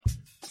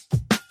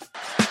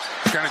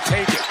going to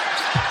take it.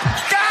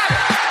 Got it!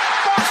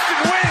 Boston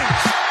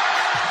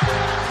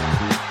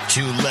wins!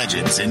 Two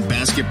legends in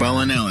basketball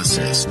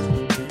analysis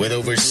with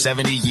over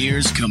 70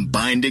 years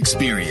combined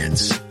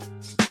experience.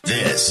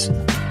 This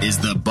is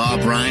the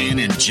Bob Ryan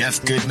and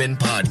Jeff Goodman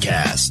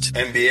podcast.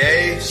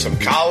 NBA, some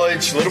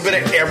college, a little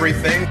bit of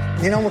everything.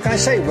 You know, what can I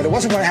say? But it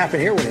wasn't going to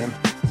happen here with him.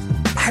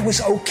 I was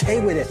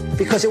okay with it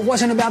because it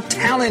wasn't about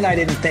talent, I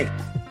didn't think.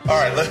 All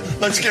right,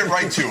 let's get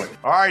right to it.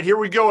 All right, here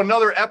we go.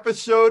 Another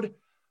episode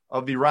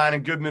of the Ryan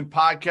and Goodman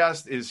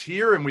podcast is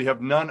here, and we have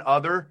none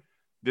other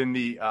than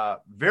the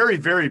very,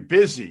 very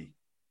busy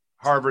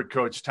Harvard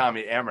coach,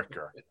 Tommy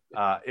Amaker.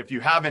 If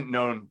you haven't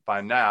known by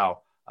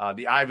now,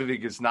 the Ivy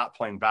League is not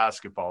playing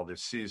basketball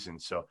this season.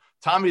 So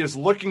Tommy is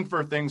looking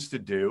for things to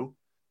do.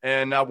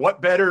 And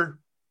what better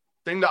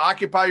thing to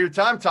occupy your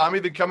time, Tommy,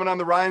 than coming on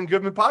the Ryan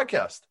Goodman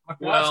podcast?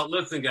 Well,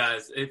 listen,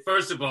 guys.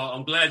 First of all,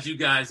 I'm glad you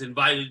guys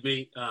invited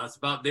me. It's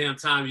about damn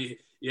time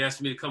you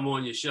asked me to come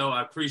on your show.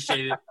 I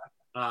appreciate it.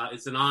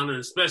 It's an honor,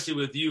 especially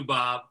with you,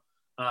 Bob.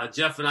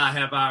 Jeff and I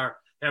have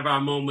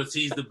our moments.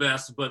 He's the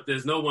best, but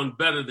there's no one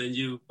better than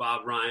you,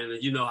 Bob Ryan,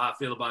 and you know how I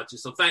feel about you.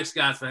 So thanks,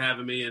 guys, for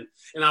having me.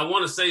 And I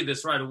want to say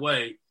this right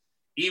away.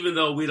 Even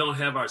though we don't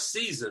have our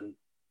season,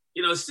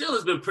 you know, it still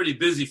has been pretty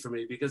busy for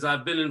me because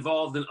I've been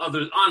involved in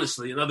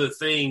other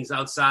things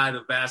outside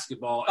of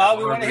basketball. Oh,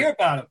 we want to hear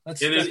about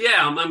it.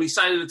 I'm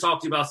excited to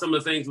talk to you about some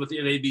of the things with the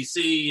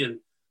NABC and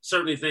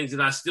certainly things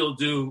that I still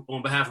do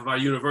on behalf of our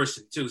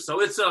university too. So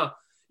it's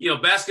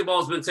basketball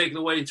has been taken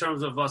away in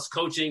terms of us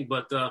coaching,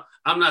 but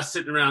I'm not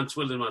sitting around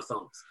twiddling my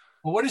thumbs.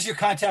 Well, what is your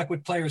contact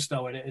with players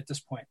though at this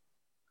point?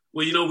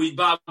 Well, you know,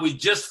 we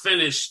just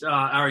finished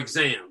our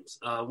exams.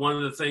 One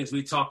of the things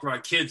we talked to our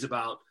kids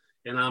about,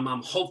 and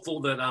I'm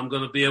hopeful that I'm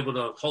going to be able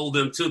to hold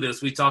them to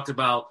this. We talked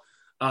about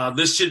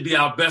this should be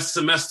our best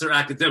semester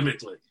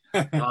academically.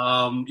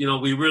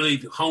 We really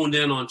honed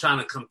in on trying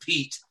to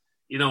compete,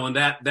 in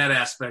that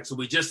aspect. So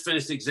we just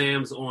finished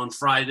exams on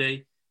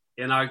Friday,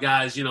 and our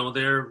guys,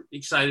 they're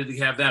excited to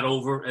have that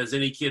over, as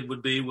any kid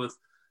would be with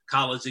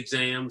college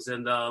exams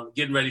and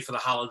getting ready for the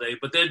holiday.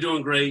 But they're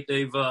doing great.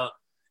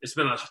 It's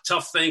been a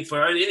tough thing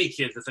for any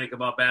kid to think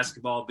about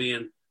basketball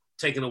being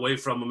taken away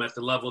from them at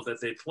the level that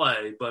they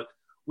play. But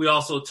we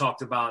also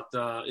talked about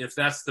if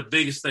that's the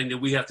biggest thing that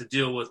we have to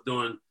deal with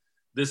during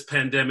this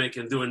pandemic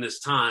and during this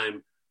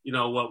time,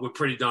 we're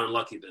pretty darn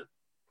lucky then.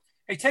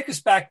 Hey, take us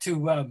back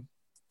to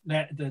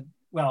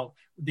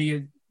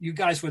you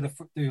guys were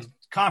the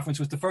conference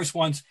was the first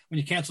ones when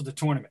you canceled the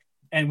tournament,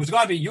 and it was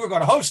going to be you were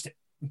going to host it.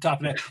 On top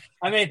of that,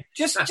 I mean,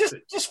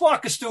 just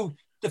walk us through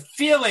the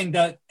feeling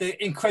that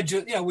the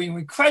incredulous, we were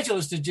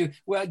incredulous. Did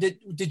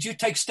you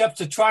take steps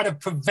to try to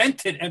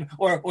prevent it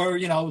or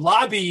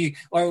lobby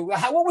or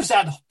what was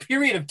that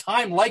period of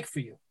time like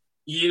for you?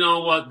 You know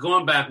what?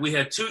 Going back, we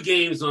had two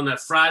games on that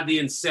Friday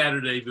and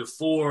Saturday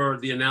before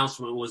the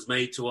announcement was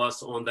made to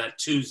us on that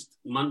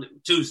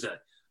Tuesday.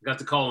 I got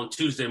the call on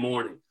Tuesday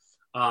morning,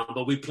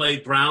 but we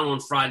played Brown on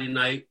Friday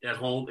night at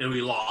home and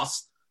we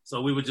lost.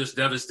 So we were just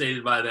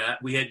devastated by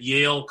that. We had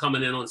Yale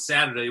coming in on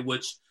Saturday,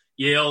 which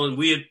Yale and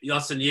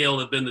us and Yale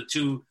have been the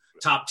two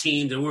top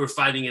teams, and we were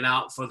fighting it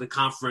out for the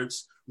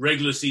conference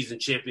regular season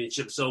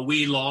championship. So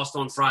we lost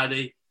on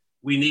Friday.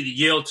 We needed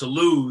Yale to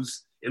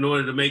lose in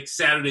order to make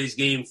Saturday's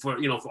game for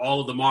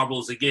all of the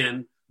marbles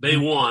again. They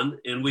won,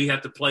 and we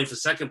had to play for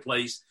second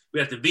place. We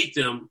had to beat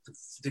them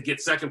to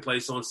get second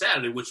place on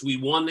Saturday, which we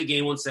won the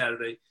game on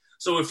Saturday.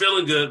 So we're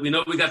feeling good. We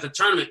know we got the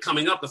tournament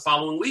coming up the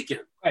following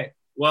weekend. Right.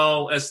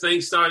 Well, as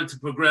things started to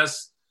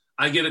progress,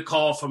 I get a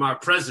call from our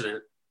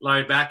president,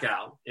 Larry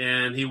Bacow,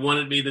 and he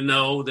wanted me to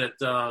know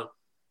that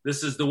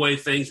this is the way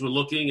things were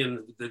looking and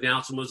the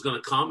announcement was going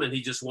to come, and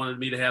he just wanted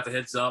me to have a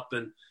heads up,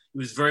 and he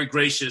was very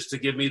gracious to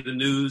give me the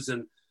news,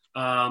 and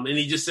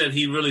he just said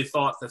he really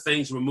thought that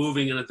things were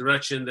moving in a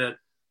direction that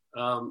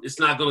it's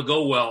not going to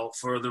go well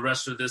for the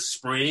rest of this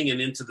spring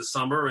and into the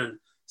summer, and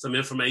some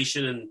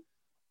information and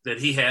that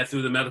he had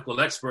through the medical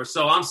experts.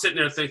 So I'm sitting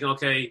there thinking,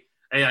 okay,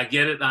 hey, I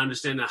get it. I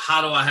understand that.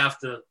 How do I have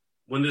to,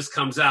 when this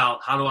comes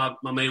out,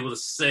 I'm able to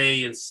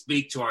say and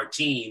speak to our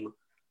team,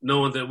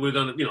 knowing that we're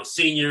going to,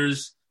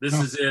 seniors, this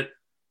is it.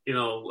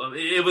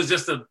 It was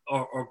just a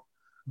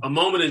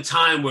moment in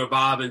time where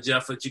Bob and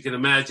Jeff, that you can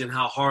imagine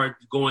how hard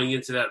going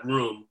into that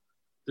room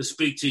to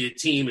speak to your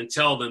team and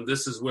tell them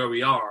this is where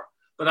we are.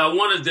 But I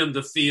wanted them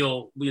to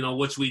feel,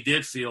 which we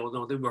did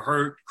feel, they were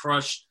hurt,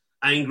 crushed,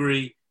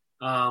 angry,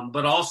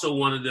 but also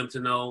wanted them to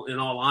know, in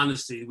all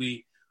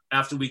honesty,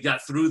 after we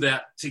got through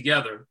that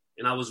together,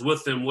 and I was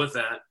with them with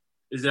that,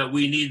 is that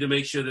we need to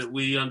make sure that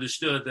we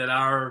understood that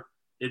our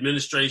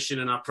administration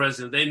and our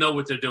president, they know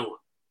what they're doing.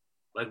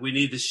 Like, we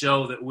need to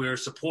show that we're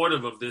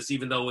supportive of this,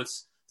 even though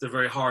it's a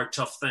very hard,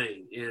 tough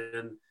thing.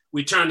 And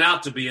we turned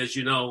out to be, as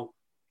you know,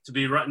 to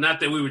be right. Not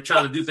that we were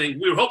trying to do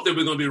things. We were hoping that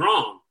we were going to be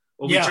wrong,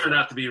 but we turned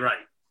out to be right.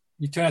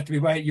 You turned out to be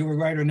right. You were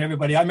right on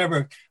everybody. I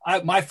remember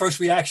my first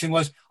reaction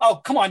was,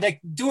 oh, come on, they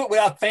do it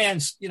without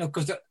fans,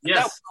 because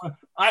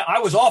I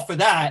was all for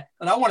that,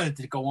 and I wanted it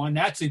to go on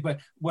naturally. But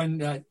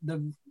when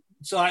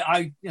so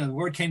I the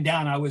word came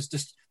down. I was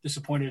just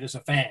disappointed as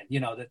a fan,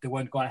 that they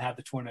weren't going to have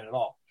the tournament at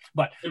all.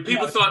 But and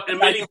people thought, and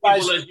many people,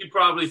 as you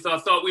probably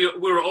thought we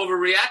were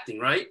overreacting,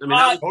 right? I mean,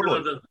 that was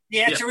totally.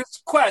 The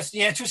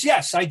answer is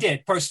yes, I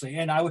did personally,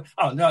 and I would.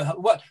 Oh no,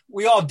 what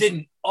we all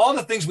didn't, all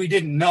the things we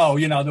didn't know,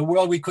 the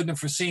world we couldn't have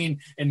foreseen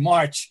in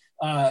March.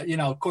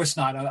 Of course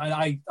not.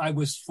 I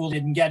was fooled,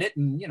 didn't get it,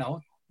 and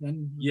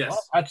then yes,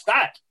 well, that's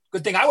that.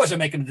 Good thing I wasn't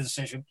making the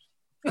decision.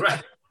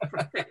 Right.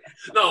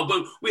 No,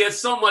 but we had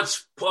so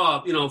much,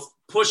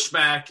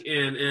 pushback,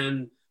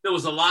 and there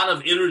was a lot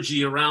of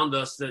energy around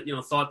us that,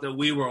 thought that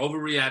we were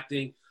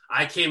overreacting.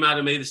 I came out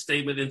and made a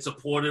statement in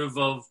supportive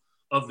of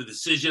the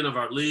decision of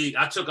our league.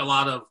 I took a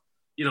lot of,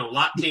 a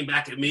lot came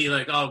back at me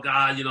like, oh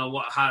God,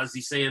 how is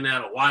he saying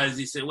that? Or why is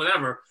he saying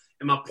whatever?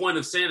 And my point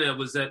of saying that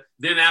was that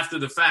then after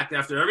the fact,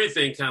 after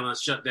everything kind of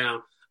shut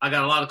down, I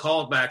got a lot of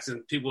callbacks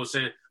and people were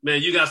saying,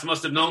 man, you guys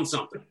must have known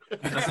something.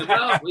 I said,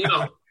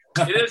 well,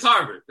 it is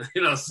Harvard,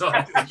 so.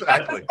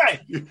 Exactly.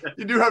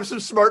 You do have some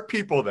smart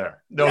people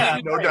there. No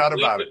doubt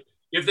about it.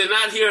 If they're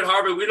not here at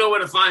Harvard, we know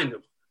where to find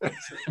them.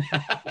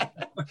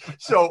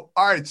 So,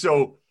 all right.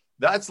 So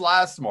that's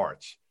last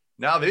March.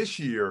 Now this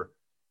year,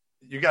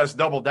 you guys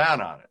double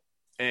down on it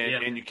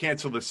and you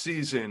cancel the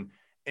season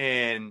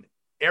and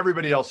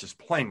everybody else is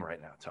playing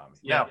right now, Tommy.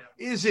 Yeah. Now,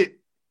 is it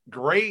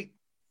great?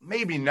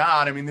 Maybe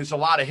not. I mean, there's a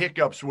lot of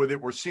hiccups with it.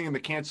 We're seeing the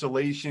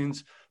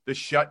cancellations, the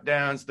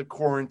shutdowns, the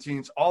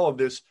quarantines, all of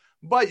this.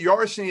 But you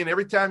are seeing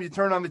every time you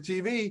turn on the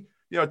TV,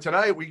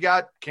 tonight we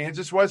got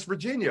Kansas, West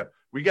Virginia.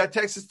 We got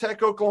Texas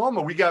Tech,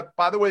 Oklahoma. We got,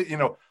 by the way,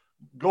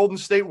 Golden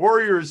State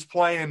Warriors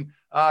playing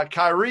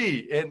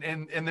Kyrie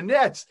and the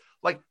Nets.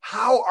 Like,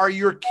 how are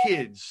your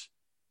kids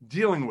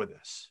dealing with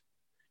this?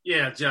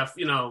 Yeah, Jeff,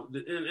 in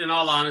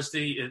all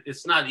honesty,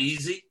 it's not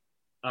easy.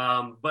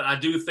 But I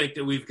do think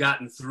that we've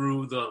gotten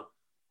through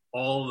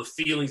all the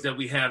feelings that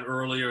we had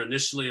earlier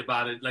initially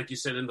about it, like you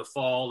said, in the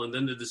fall, and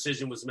then the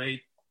decision was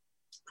made.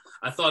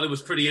 I thought it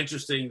was pretty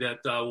interesting that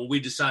when we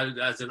decided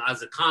as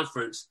a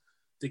conference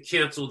to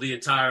cancel the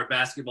entire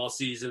basketball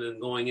season and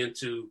going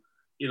into,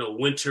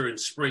 winter and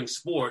spring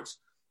sports,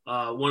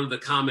 one of the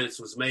comments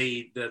was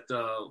made that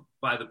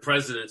by the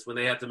presidents when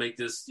they had to make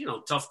this,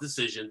 tough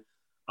decision.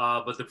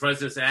 But the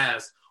presidents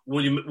asked,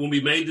 when we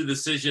made the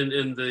decision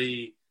in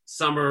the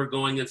summer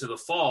going into the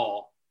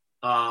fall,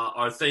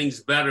 are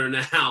things better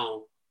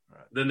now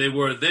than they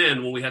were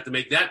then when we had to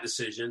make that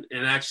decision?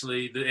 And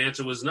actually the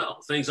answer was no.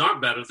 Things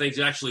aren't better. Things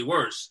are actually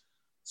worse.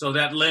 So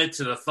that led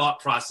to the thought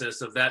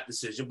process of that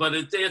decision. But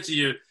to answer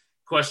your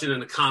question in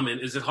the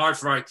comment, is it hard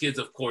for our kids?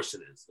 Of course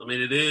it is. I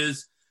mean, it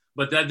is,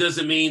 but that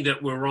doesn't mean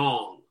that we're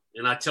wrong.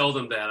 And I tell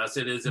them that. I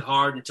said, is it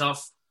hard and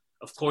tough?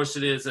 Of course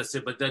it is. I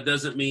said, but that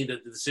doesn't mean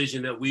that the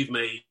decision that we've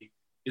made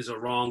is a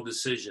wrong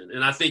decision.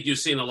 And I think you're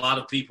seeing a lot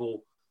of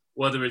people,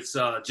 whether it's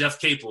Jeff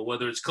Capel,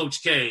 whether it's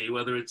Coach K,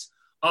 whether it's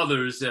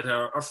others that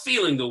are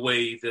feeling the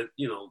way that,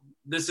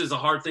 this is a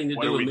hard thing to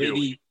do.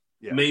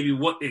 And maybe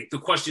what the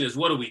question is,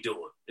 what are we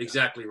doing?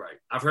 Exactly right.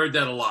 I've heard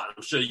that a lot.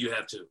 I'm sure you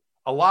have too.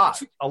 A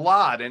lot.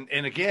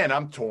 And again,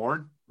 I'm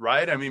torn,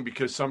 right? I mean,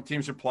 because some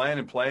teams are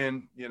playing,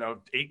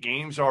 8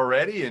 games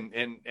already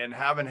and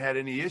haven't had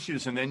any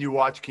issues. And then you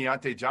watch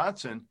Keontae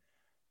Johnson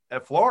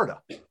at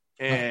Florida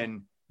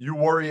and you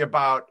worry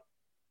about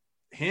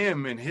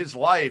him and his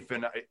life.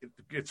 And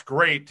it's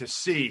great to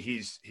see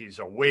he's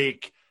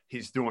awake.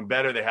 He's doing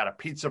better. They had a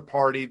pizza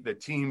party, the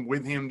team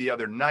with him the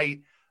other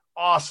night.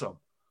 Awesome.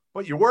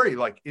 But you worry,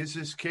 is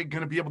this kid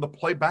going to be able to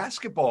play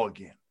basketball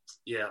again?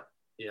 Yeah.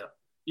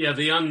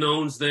 The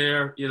unknowns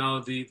there,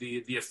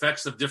 the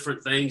effects of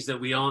different things that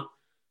we aren't,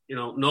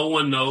 no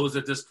one knows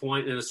at this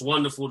point. And it's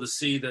wonderful to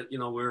see that,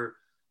 we're,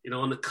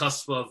 on the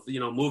cusp of,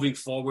 moving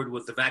forward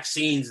with the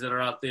vaccines that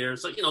are out there.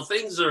 So,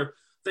 things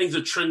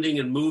are trending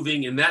and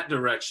moving in that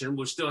direction.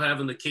 We're still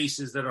having the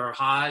cases that are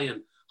high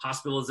and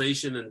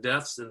hospitalization and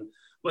deaths.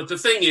 But the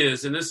thing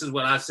is, and this is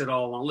what I said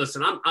all along,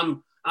 listen,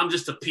 I'm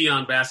just a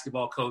peon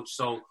basketball coach.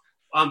 So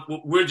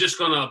we're just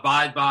going to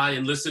abide by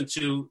and listen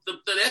to the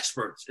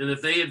experts. And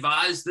if they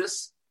advise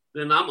this,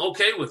 then I'm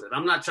okay with it.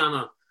 I'm not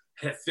trying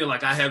to feel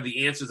like I have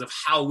the answers of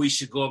how we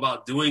should go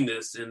about doing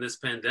this in this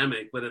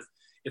pandemic. But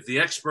if the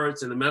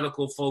experts and the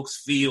medical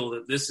folks feel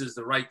that this is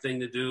the right thing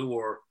to do,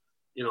 or,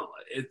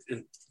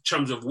 in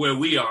terms of where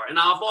we are. And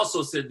I've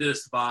also said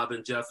this, Bob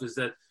and Jeff, is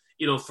that,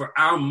 for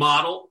our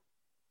model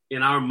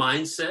and our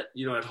mindset,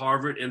 at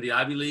Harvard and the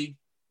Ivy League,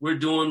 we're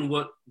doing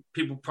what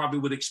people probably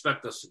would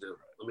expect us to do.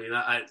 I mean,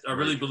 I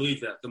really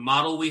believe that. The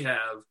model we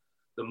have,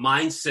 the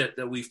mindset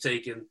that we've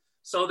taken,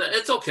 so that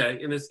it's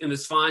okay. And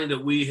it's fine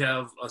that we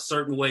have a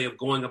certain way of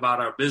going about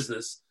our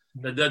business.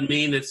 That doesn't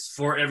mean it's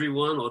for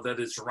everyone or that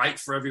it's right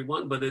for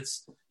everyone, but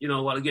it's,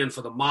 again,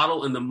 for the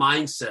model and the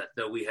mindset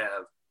that we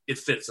have, it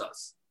fits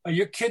us. Are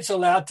your kids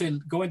allowed to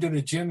go into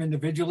the gym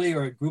individually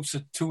or groups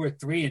of 2 or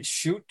 3 and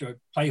shoot or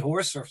play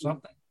horse or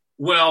something?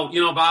 Well,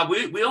 Bob,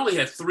 we only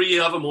had 3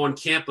 of them on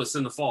campus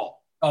in the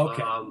fall.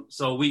 Okay.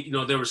 So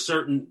there were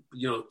certain,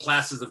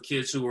 classes of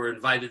kids who were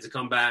invited to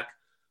come back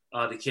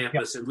to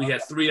campus, and we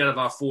had 3 out of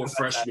our 4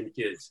 freshman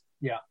kids.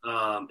 Yeah.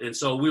 And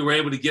so we were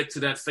able to get to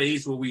that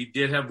phase where we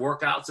did have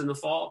workouts in the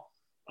fall.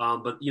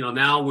 But,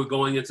 now we're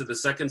going into the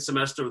second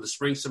semester or the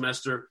spring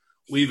semester.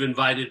 We've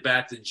invited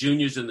back the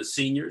juniors and the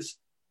seniors.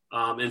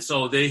 And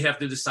so they have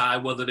to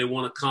decide whether they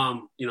want to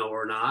come,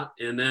 or not.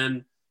 And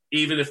then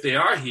even if they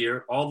are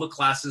here, all the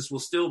classes will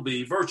still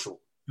be virtual.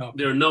 Okay.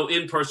 There are no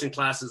in-person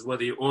classes,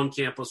 whether you're on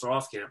campus or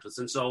off campus.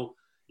 And so,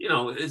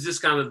 it's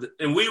just kind of –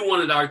 and we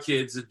wanted our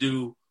kids to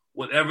do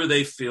whatever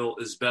they feel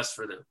is best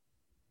for them.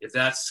 If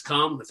that's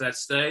come, if that's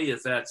stay,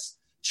 if that's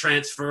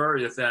transfer,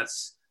 if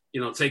that's,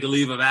 take a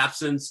leave of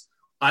absence.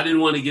 I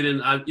didn't want to get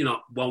in, I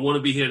want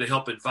to be here to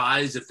help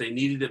advise if they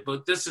needed it,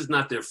 but this is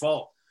not their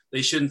fault.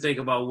 They shouldn't think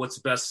about what's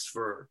best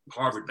for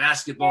Harvard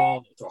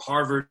basketball, for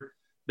Harvard.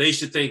 They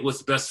should think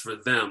what's best for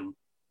them.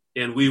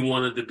 And we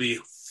wanted to be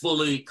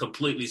fully,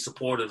 completely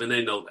supportive, and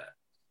they know that.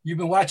 You've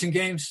been watching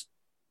games?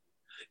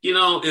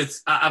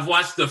 I've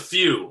watched a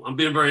few. I'm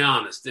being very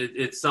honest.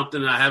 It's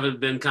something that I haven't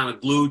been kind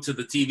of glued to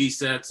the TV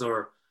sets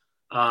or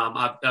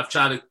I've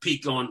tried to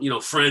peek on,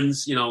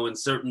 Friends, in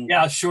certain.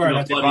 Yeah,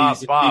 sure.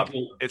 Bob,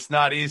 it's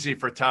not easy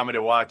for Tommy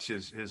to watch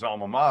his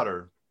alma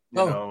mater.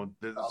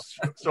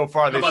 So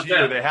far this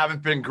year, they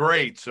haven't been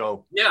great.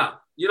 So yeah,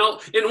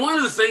 and one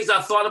of the things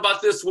I thought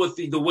about this with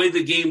the way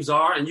the games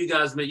are, and you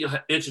guys may be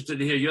interested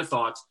to hear your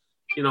thoughts.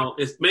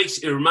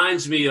 It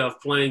reminds me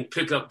of playing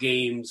pickup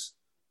games.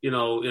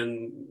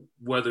 In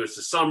whether it's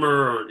the summer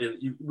or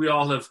we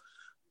all have,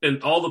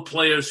 and all the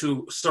players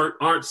who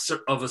aren't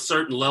of a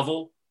certain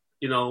level.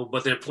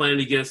 But they're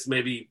playing against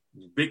maybe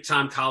big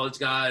time college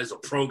guys or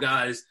pro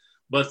guys,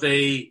 but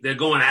they're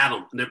going at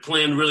them and they're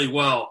playing really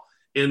well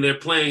and they're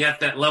playing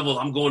at that level.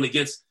 I'm going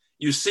against.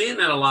 You're seeing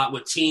that a lot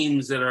with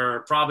teams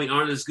that probably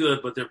aren't as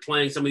good, but they're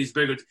playing some of these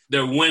bigger.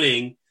 They're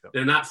winning. Yep.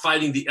 They're not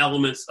fighting the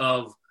elements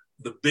of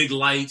the big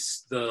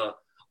lights,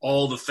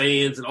 all the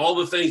fans, and all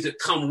the things that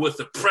come with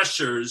the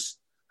pressures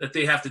that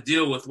they have to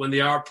deal with when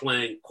they are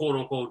playing, quote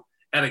unquote,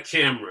 at a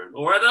Cameron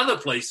or at other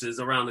places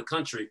around the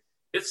country.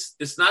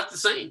 It's not the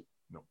same.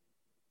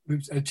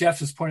 Jeff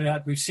has pointed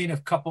out, we've seen a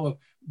couple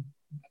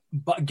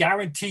of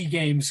guarantee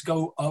games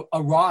go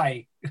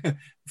awry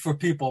for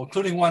people,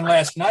 including one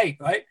last night,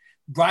 right?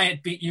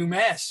 Bryant beat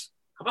UMass.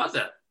 How about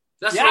that?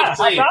 That's what I'm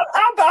saying.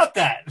 How about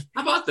that?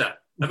 How about that?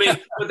 I mean,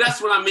 but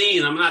that's what I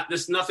mean.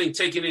 There's nothing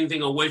taking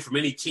anything away from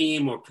any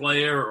team or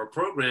player or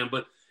program,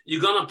 but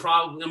you're going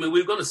to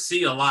we're going to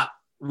see a lot.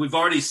 We've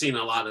already seen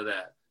a lot of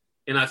that.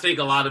 And I think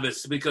a lot of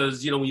it's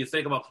because, when you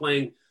think about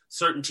playing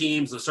certain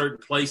teams or certain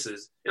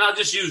places, and I'll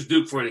just use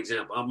Duke for an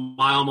example.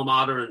 My alma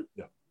mater, and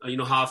you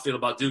know how I feel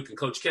about Duke and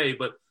Coach K,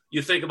 but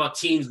you think about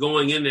teams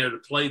going in there to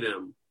play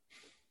them.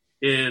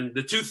 And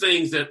the two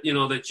things that,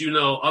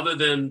 other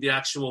than the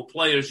actual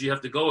players you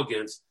have to go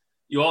against,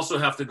 you also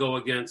have to go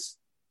against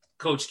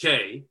Coach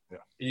K, and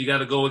you got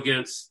to go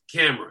against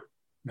Cameron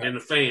and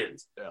the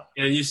fans. Yeah.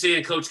 And you see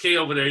in Coach K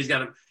over there, he's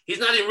not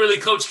even really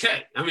Coach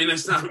K. I mean,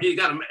 it's not, you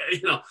got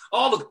to,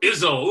 all the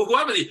Izzo,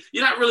 whoever,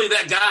 you're not really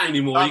that guy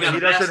anymore. You got to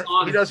pass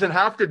on. He doesn't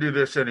have to do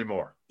this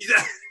anymore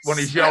when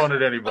he's yelling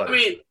at anybody. I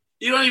mean,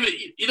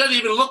 he doesn't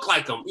even look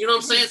like him. You know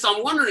what I'm saying? So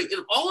I'm wondering,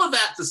 all of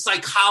that, the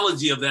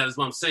psychology of that is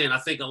what I'm saying, I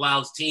think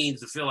allows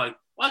teams to feel like,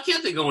 why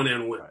can't they go in there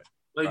and win? Right.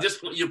 Like it's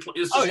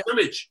just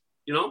scrimmage,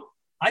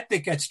 I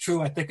think that's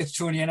true. I think it's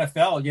true in the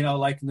NFL,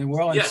 like New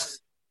Orleans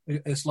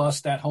has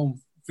lost that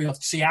home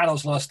field.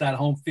 Seattle's lost that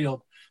home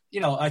field.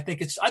 I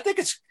think it's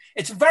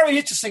a very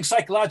interesting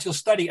psychological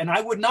study, and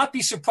I would not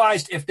be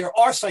surprised if there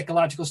are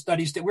psychological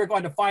studies that we're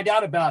going to find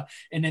out about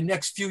in the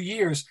next few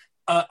years.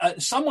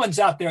 Someone's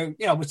out there,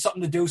 with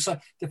something to do to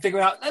figure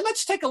out. And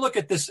let's take a look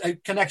at this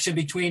connection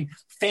between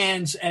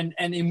fans and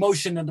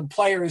emotion and the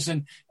players,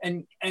 and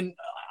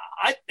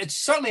it's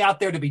certainly out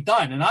there to be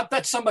done, and I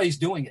bet somebody's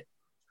doing it.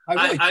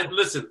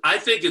 Listen, I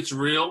think it's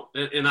real,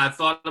 and I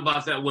thought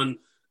about that when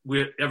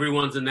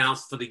everyone's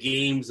announced for the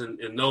games and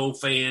no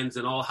fans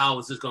and all, how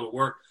is this going to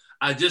work?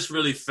 I just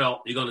really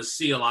felt you're going to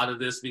see a lot of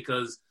this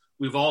because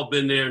we've all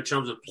been there in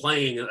terms of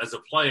playing as a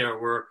player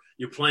where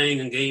you're playing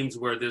in games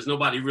where there's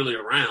nobody really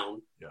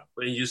around. Yeah.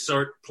 When you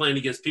start playing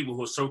against people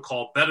who are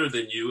so-called better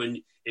than you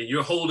and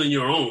you're holding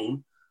your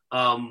own.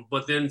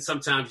 But then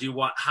sometimes you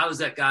watch, how is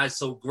that guy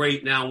so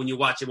great now when you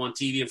watch him on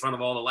TV in front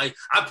of all the lights?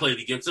 I played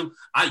against him.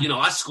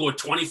 I scored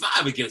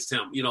 25 against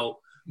him,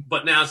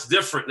 but now it's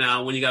different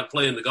now when you got to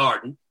play in the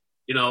Garden,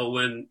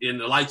 when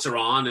the lights are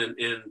on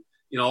and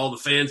all the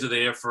fans are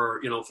there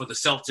for the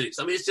Celtics.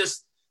 I mean, it's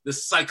just the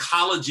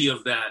psychology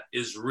of that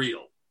is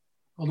real.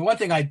 Well, the one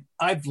thing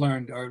I've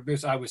learned, or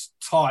I was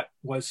taught,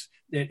 was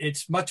that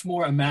it's much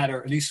more a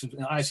matter, at least in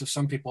the eyes of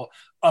some people,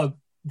 of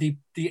the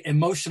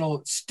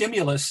emotional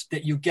stimulus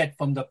that you get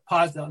from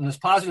on this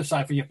positive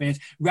side for your fans,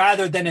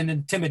 rather than an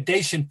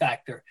intimidation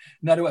factor.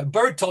 In other words,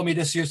 Bird told me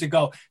this years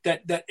ago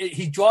that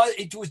he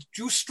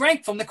drew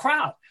strength from the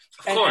crowd,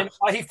 and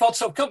he felt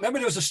so. Remember,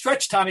 there was a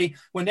stretch, Tommy,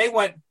 when they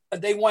went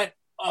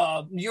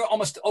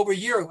almost over a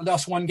year,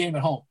 lost one game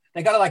at home.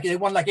 They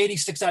won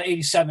 86 out of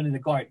 87 in the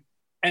Garden.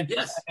 And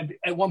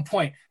at one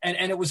point,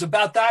 and it was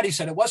about that. He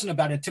said it wasn't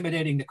about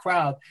intimidating the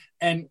crowd.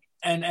 And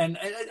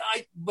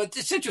But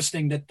it's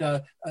interesting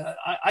that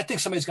I think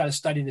somebody's got to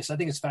study this. I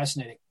think it's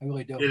fascinating. I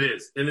really do. It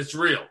is, and it's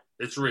real.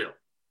 It's real.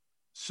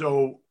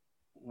 So,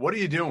 what are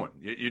you doing?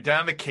 You're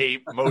down the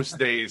Cape most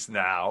days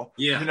now.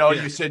 Yeah.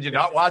 You said you're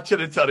not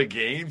watching a ton of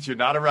games. You're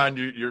not around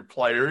your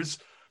players.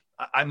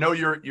 I know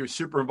you're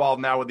super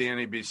involved now with the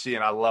NABC,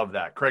 and I love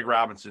that. Craig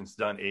Robinson's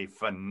done a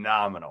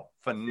phenomenal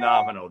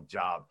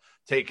job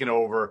taking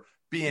over,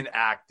 being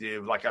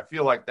active. Like, I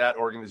feel like that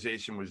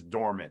organization was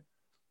dormant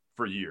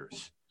for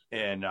years,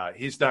 and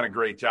he's done a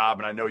great job.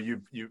 And I know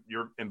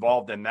you're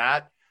involved in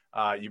that.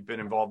 You've been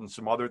involved in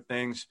some other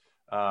things.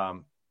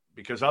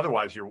 Because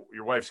otherwise your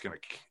wife's going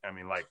to,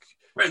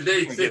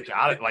 get you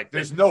out of it. Like,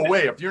 there's no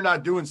way if you're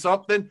not doing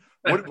something,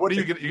 what are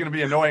you going to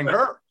be annoying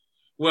her?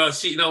 Well,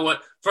 you know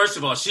what? First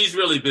of all, she's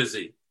really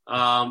busy.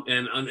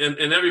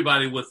 And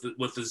everybody with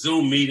the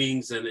Zoom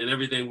meetings and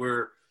everything,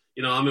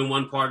 I'm in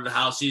one part of the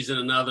house, she's in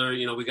another.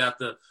 We have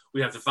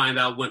to find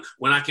out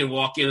when I can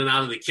walk in and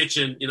out of the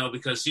kitchen,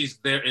 because she's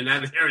there in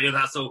that area.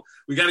 So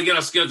we got to get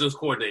our schedules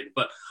coordinated.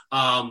 But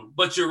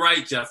you're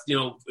right, Jeff.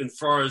 As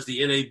far as the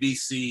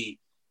NABC,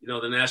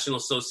 the National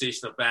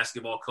Association of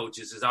Basketball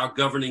Coaches is our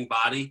governing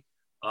body,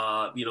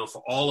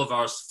 for all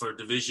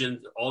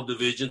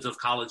divisions of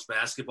college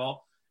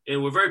basketball.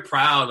 And we're very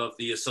proud of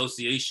the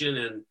association,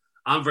 and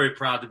I'm very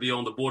proud to be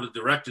on the board of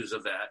directors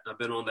of that. I've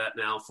been on that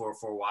now for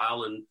a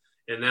while. And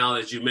now,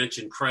 as you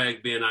mentioned,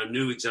 Craig being our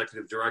new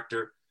executive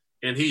director,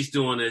 and he's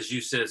doing, as you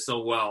said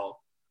so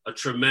well, a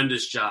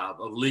tremendous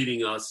job of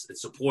leading us and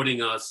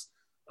supporting us.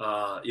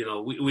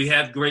 We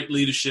have great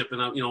leadership,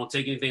 and I don't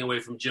take anything away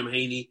from Jim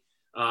Haney.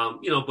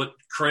 But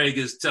Craig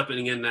is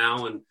stepping in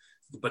now, and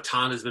the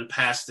baton has been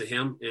passed to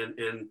him,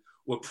 and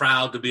we're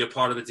proud to be a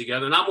part of it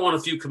together. And I'm on a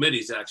few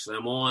committees, actually.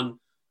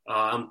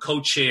 I'm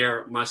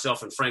co-chair,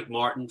 myself and Frank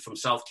Martin from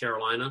South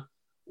Carolina.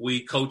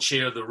 We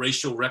co-chair the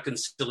Racial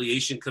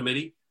Reconciliation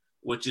Committee,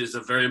 which is a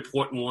very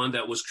important one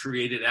that was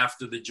created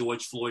after the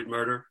George Floyd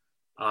murder.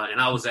 And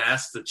I was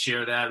asked to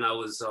chair that, and I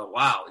was, I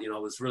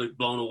was really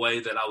blown away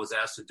that I was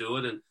asked to do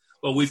it.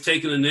 But we've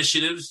taken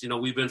initiatives.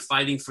 We've been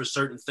fighting for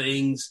certain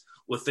things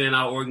within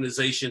our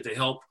organization to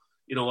help,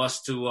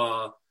 us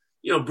to,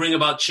 bring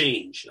about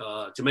change,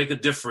 to make a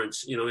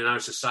difference, in our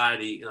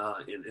society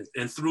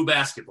and through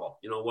basketball,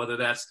 whether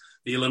that's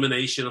the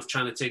elimination of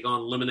SAT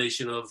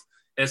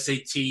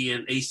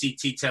and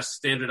ACT tests,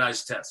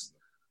 standardized tests.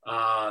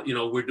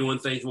 We're doing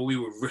things where we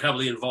were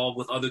heavily involved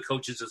with other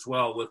coaches as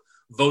well with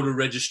voter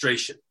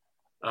registration.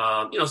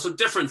 So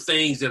different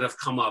things that have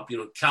come up.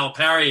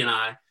 Calipari and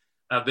I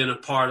have been a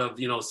part of,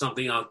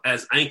 something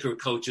as anchor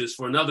coaches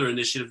for another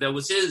initiative that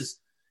was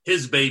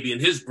his baby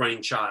and his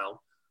brainchild.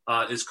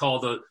 Is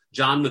called the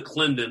John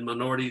McClendon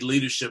Minority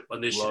Leadership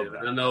Initiative.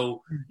 And I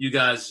know you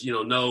guys,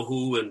 know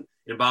who, and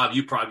Bob,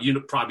 you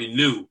probably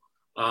knew,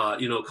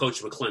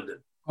 Coach McClendon.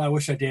 I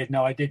wish I did.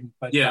 No, I didn't.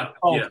 But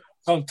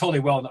I'm totally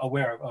well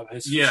aware of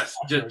his. Yes,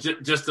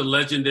 just a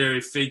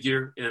legendary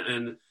figure,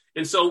 and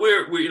so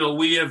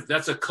we have,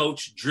 that's a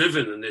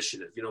coach-driven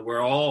initiative.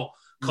 We're all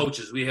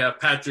coaches. We have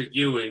Patrick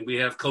Ewing, we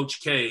have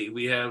Coach K,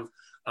 we have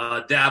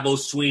Dabo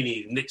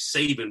Sweeney, Nick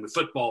Saban with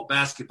football,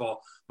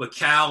 basketball. But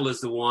Cal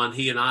is the one,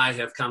 he and I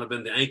have kind of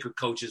been the anchor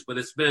coaches, but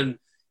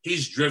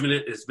he's driven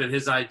it. It's been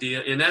his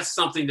idea. And that's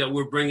something that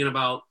we're bringing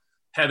about,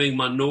 having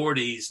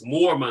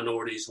more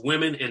minorities,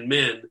 women and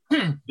men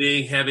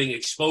having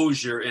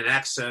exposure and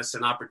access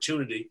and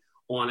opportunity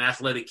on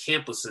athletic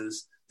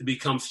campuses to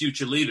become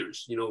future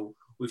leaders.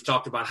 We've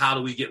talked about how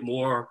do we get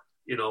more,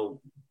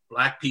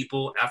 Black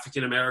people,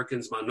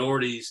 African-Americans,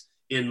 minorities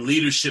in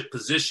leadership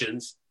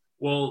positions.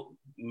 Well,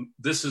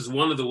 this is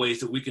one of the ways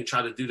that we can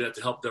try to do that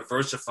to help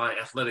diversify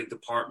athletic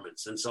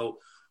departments. And so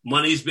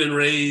money's been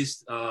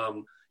raised.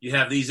 You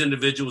have these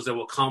individuals that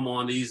will come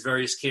on these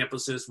various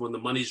campuses when the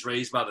money's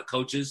raised by the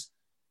coaches.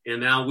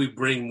 And now we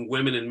bring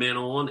women and men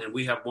on, and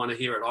we have one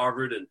here at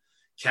Harvard, and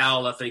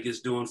Cal, I think, is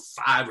doing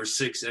 5 or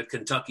 6 at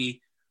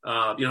Kentucky.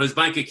 His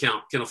bank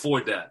account can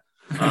afford that.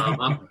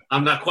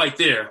 I'm not quite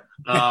there.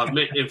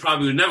 It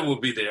probably never will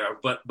be there,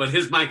 but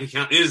his bank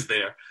account is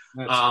there.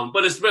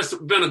 But it's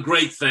been a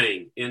great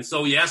thing. And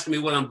so you ask me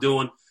what I'm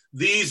doing.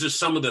 These are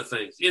some of the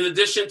things, in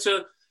addition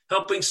to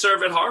helping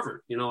serve at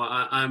Harvard.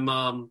 I'm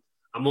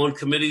on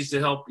committees to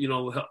help.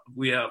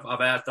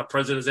 Our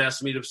president has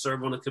asked me to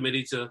serve on a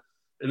committee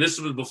and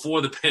this was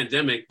before the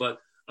pandemic, but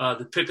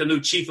to pick a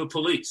new chief of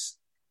police,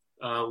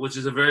 which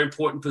is a very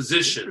important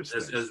position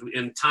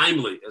and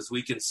timely as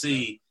we can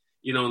see,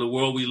 in the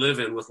world we live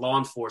in with law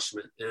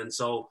enforcement. And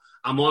so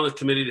I'm on a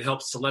committee to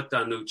help select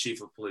our new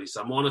chief of police.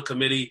 I'm on a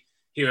committee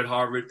here at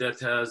Harvard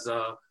that has,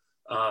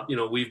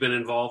 we've been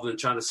involved in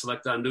trying to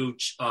select our new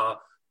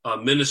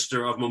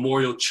minister of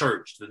Memorial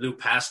Church, the new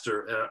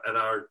pastor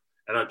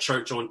at our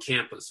church on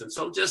campus. And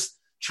so just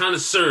trying to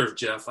serve,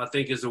 Jeff, I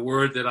think is a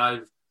word that I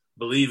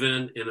believe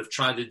in and have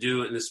tried to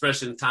do, and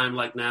especially in a time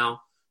like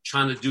now,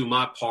 trying to do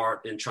my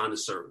part in trying to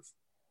serve.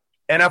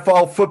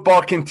 NFL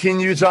football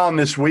continues on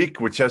this week,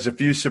 which has a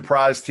few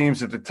surprise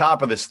teams at the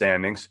top of the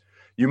standings.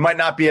 You might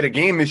not be at a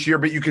game this year,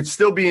 but you could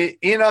still be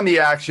in on the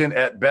action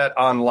at Bet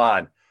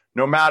Online.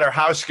 No matter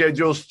how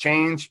schedules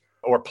change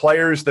or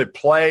players that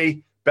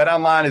play,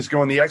 BetOnline is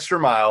going the extra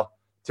mile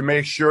to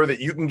make sure that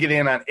you can get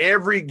in on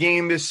every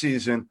game this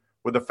season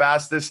with the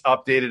fastest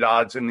updated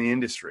odds in the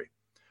industry.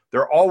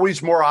 There are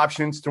always more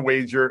options to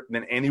wager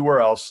than anywhere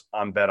else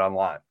on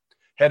BetOnline.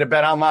 Head to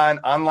BetOnline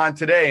online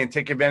today and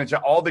take advantage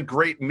of all the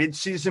great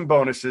midseason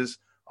bonuses,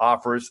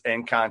 offers,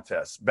 and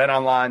contests.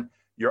 BetOnline,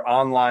 your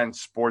online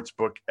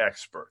sportsbook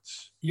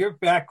experts. Your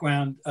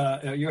background,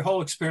 your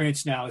whole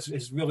experience now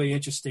is really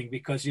interesting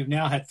because you've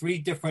now had 3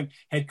 different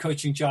head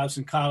coaching jobs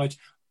in college.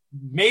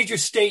 Major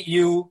state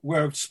U,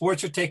 where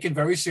sports are taken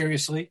very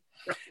seriously,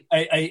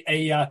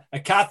 a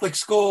Catholic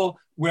school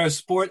where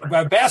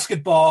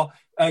basketball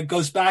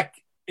goes back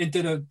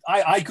into the.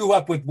 I grew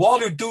up with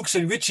Walter Dukes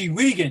and Richie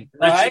Regan.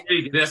 Right?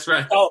 Regan, that's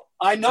right. So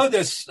I know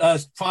this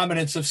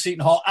prominence of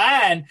Seton Hall,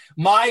 and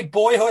my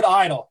boyhood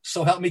idol,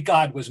 so help me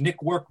God, was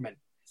Nick Workman.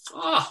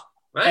 Oh,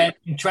 right. And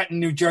in Trenton,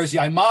 New Jersey.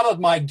 I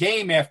modeled my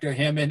game after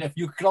him. And if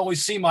you could only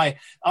see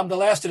I'm the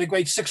last of the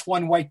great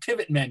 6'1" white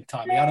pivot men,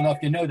 Tommy. I don't know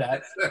if you know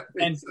that.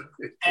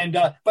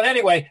 But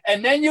anyway,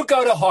 and then you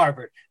go to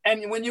Harvard.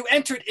 And when you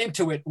entered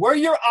into it, were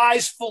your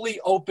eyes fully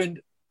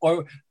opened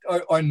or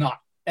not?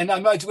 And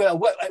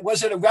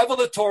was it a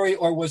revelatory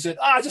or was it,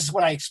 this is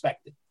what I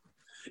expected?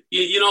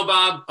 You know,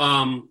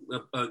 Bob,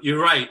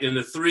 you're right. In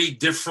the 3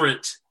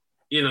 different,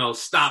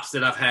 stops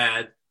that I've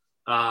had,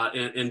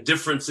 and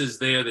differences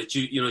there that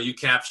you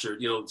captured,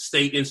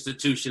 state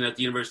institution at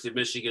the University of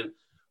Michigan,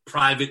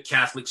 private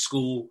Catholic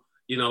school,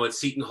 at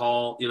Seton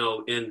Hall,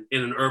 in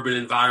an urban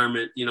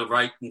environment,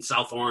 right in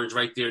South Orange,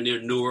 right there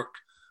near Newark,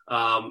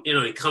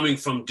 and coming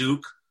from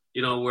Duke,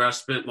 where I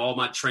spent all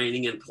my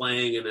training and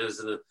playing and as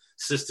an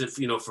assistant,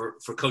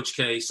 for Coach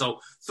K. So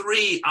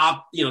 3,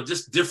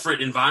 just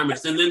different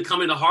environments. And then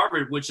coming to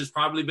Harvard, which has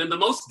probably been the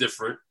most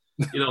different,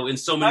 in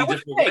so many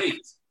different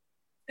ways.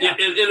 Yeah.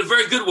 In a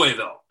very good way,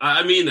 though.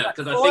 I mean that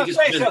because I think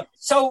it's been...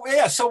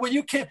 So when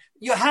you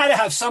had to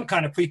have some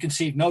kind of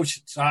preconceived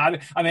notions. I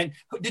mean,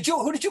 did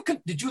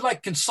you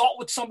like consult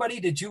with somebody?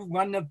 Did you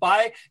run it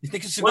by? You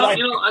think it's a good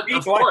idea?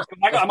 Of course.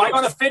 Am I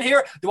going to fit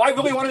here? Do I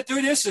really want to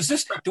do this? Is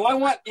this? Do I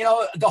want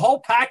the whole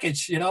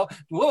package?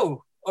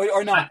 Whoa.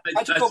 Or not?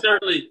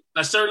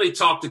 I certainly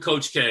talked to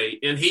Coach K,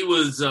 and he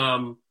was,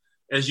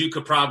 as you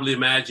could probably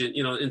imagine,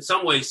 in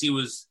some ways he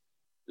was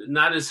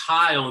not as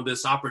high on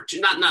this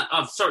opportunity.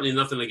 Not certainly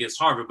nothing against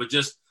Harvard, but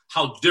just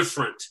how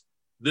different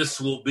this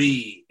will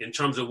be in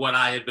terms of what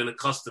I had been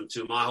accustomed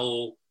to my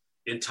whole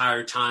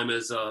entire time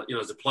as a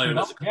player and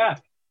as a coach. Yeah.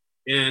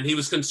 And he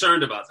was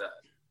concerned about that.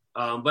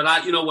 But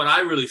what I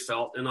really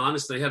felt, and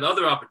honestly had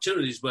other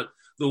opportunities, but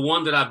the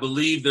one that I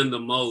believed in the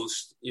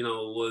most,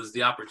 was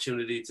the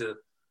opportunity to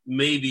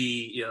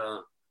maybe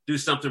do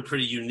something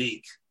pretty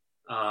unique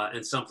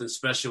and something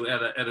special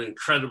at an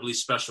incredibly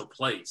special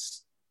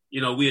place.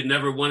 We had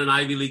never won an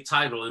Ivy League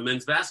title in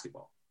men's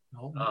basketball.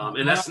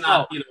 And that's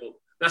not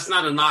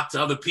a knock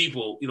to other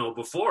people,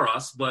 before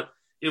us, but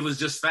it was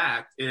just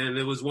fact. And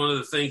it was one of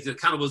the things that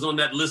kind of was on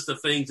that list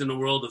of things in the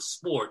world of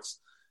sports,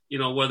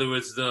 whether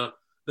it's the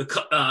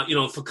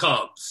for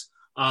Cubs,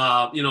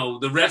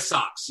 the Red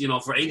Sox,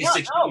 for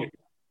 86 years.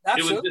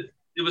 Absolutely.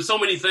 It was so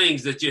many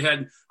things that you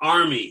had.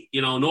 Army,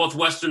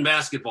 Northwestern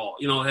basketball,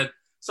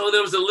 so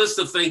there was a list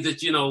of things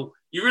that, you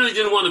really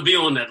didn't want to be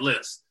on that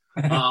list.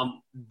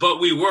 But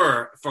we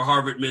were for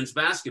Harvard men's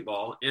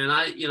basketball. And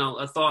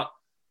I thought,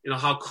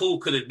 how cool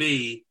could it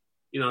be,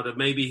 to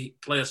maybe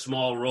play a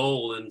small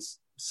role in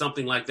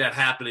something like that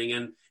happening.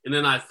 And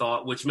then I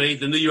thought, which made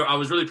the New York, I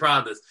was really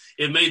proud of this.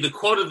 It made the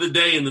quote of the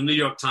day in the New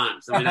York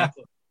Times. I mean,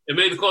 it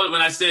made the quote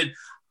when I said,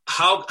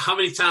 how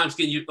many times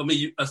can you,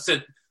 I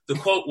said, the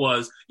quote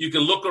was, you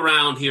can look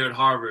around here at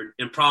Harvard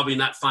and probably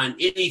not find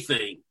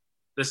anything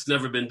that's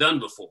never been done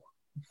before.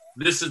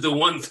 This is the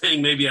one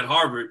thing maybe at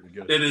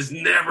Harvard that has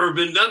never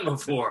been done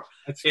before.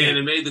 And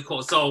it made the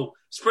call. So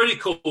it's pretty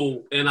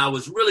cool. And I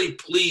was really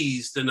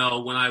pleased to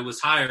know when I was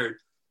hired,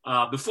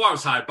 before I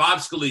was hired, Bob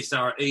Scalise,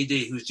 our AD,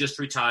 who's just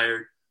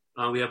retired.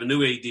 We have a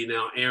new AD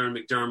now, Aaron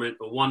McDermott,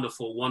 a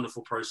wonderful,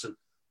 wonderful person.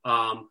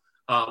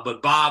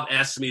 But Bob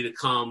asked me to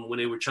come when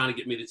they were trying to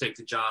get me to take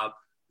the job,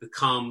 to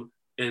come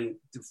and,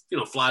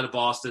 fly to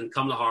Boston,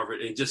 come to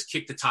Harvard, and just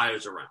kick the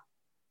tires around.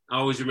 I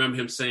always remember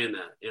him saying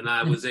that. And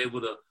I was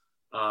able to,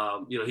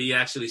 he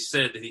actually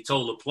said that he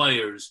told the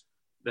players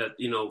that,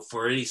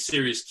 for any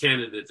serious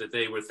candidate that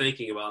they were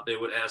thinking about, they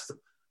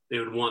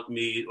would want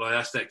me or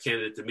ask that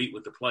candidate to meet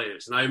with the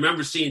players. And I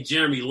remember seeing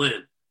Jeremy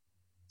Lin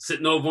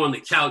sitting over on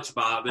the couch,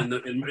 Bob, in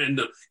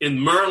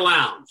Murr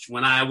Lounge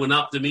when I went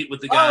up to meet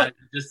with the guy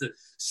just at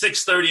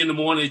 6:30 in the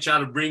morning. They tried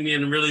to bring me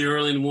in really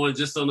early in the morning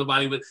just so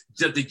nobody would,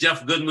 just the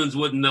Jeff Goodmans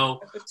wouldn't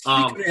know. So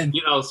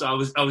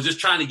I was just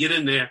trying to get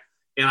in there.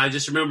 And I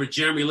just remember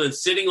Jeremy Lin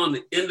sitting on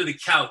the end of the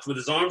couch with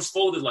his arms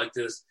folded like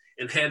this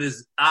and had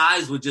his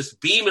eyes were just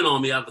beaming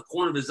on me out of the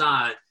corner of his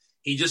eye.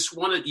 He just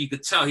wanted, you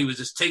could tell he was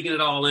just taking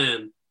it all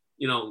in.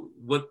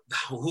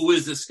 Who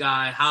is this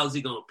guy? How's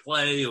he going to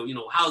play? Or,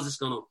 how's this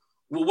going to,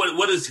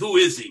 who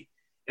is he?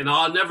 And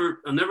I'll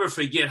never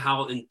forget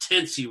how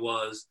intense he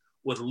was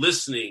with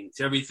listening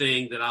to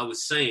everything that I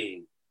was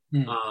saying,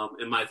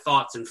 and my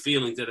thoughts and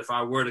feelings that if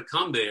I were to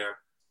come there,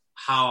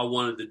 how I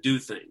wanted to do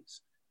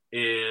things.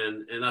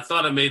 And I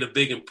thought I made a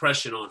big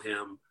impression on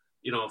him,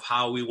 of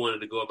how we wanted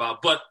to go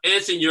about. But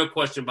answering your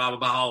question, Bob,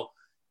 about how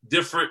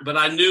different, but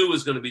I knew it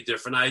was going to be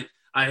different.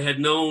 I had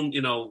known,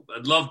 I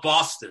love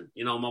Boston.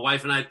 My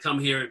wife and I had come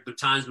here at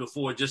times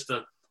before just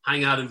to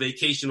hang out and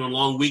vacation on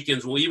long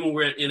weekends. Well, even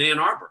we're in Ann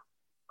Arbor.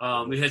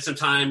 We had some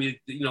time,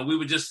 we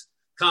would just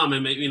come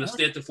and maybe,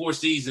 stay at the Four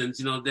Seasons,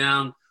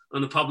 down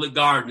on the Public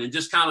Garden and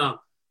just kind of,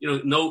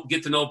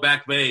 get to know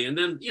Back Bay. And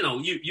then,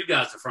 you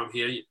guys are from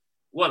here.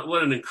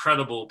 What an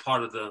incredible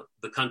part of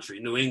the country,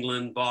 New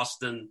England,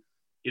 Boston,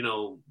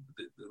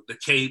 the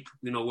Cape,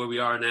 where we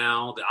are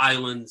now, the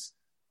islands,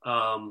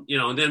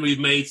 and then we've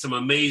made some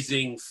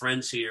amazing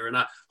friends here. And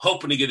I'm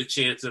hoping to get a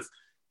chance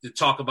to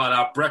talk about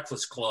our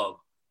breakfast club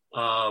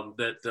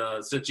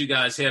that since you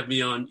guys have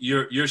me on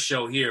your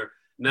show here,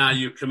 now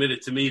you're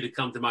committed to me to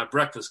come to my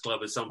breakfast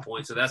club at some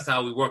point. So that's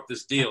how we work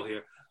this deal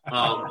here.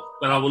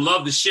 But I would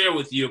love to share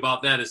with you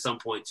about that at some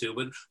point too.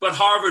 But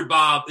Harvard,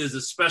 Bob, is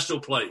a special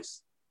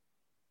place.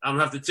 I don't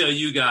have to tell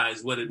you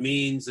guys what it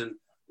means and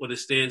what it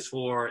stands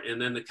for,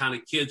 and then the kind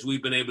of kids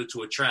we've been able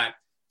to attract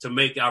to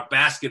make our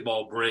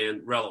basketball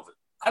brand relevant.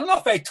 I don't know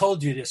if I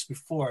told you this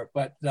before,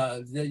 but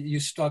you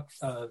struck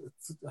a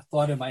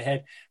thought in my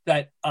head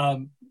that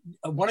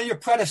one of your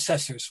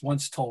predecessors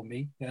once told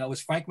me, it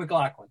was Frank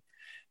McLaughlin,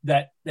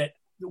 that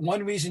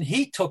one reason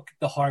he took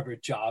the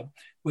Harvard job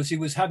was he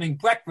was having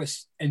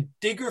breakfast, and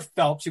Digger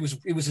Phelps, he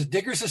was a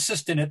Digger's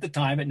assistant at the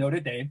time at Notre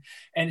Dame,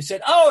 and he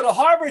said, "Oh, the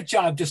Harvard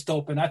job just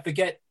opened. I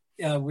forget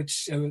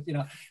which,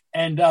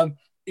 and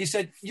he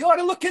said, you ought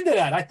to look into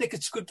that. I think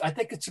it's good. I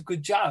think it's a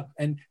good job."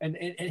 And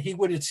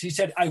he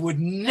said, I would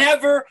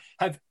never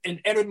have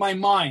entered my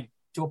mind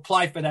to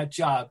apply for that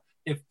job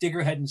if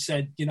Digger hadn't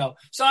said,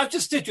 so it's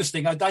just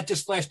interesting. That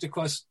just flashed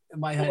across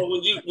my head.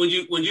 Well,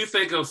 when you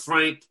think of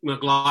Frank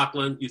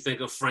McLaughlin, you think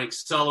of Frank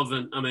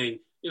Sullivan. I mean,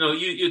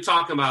 you're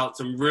talking about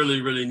some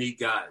really, really neat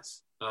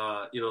guys.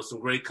 Some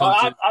great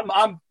coaches.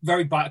 I'm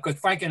very biased because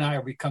Frank and I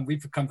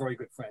we've become very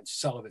good friends.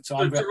 Sullivan, so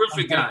they're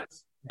terrific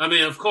guys. I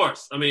mean, of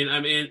course. I mean,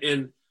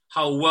 and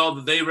how well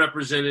they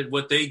represented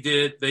what they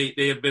did.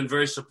 They have been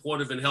very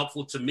supportive and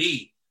helpful to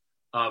me.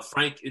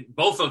 Frank,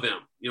 both of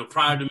them.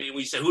 Prior to me, when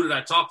you said, "Who did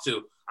I talk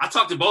to?" I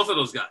talked to both of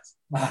those guys,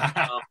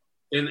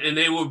 and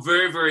they were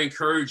very, very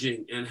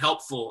encouraging and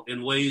helpful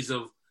in ways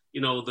of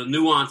the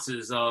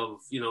nuances of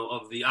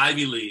of the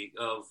Ivy League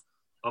of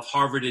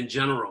Harvard in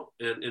general,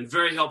 and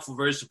very helpful,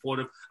 very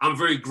supportive. I'm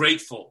very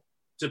grateful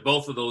to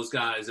both of those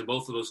guys and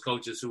both of those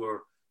coaches who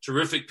are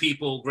terrific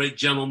people, great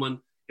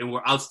gentlemen, and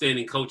were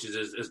outstanding coaches,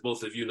 as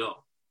both of you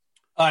know.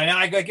 All right, now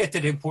I got to get to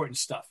the important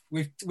stuff.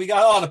 We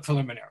got all the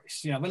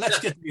preliminaries, but let's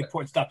get to the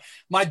important stuff.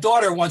 My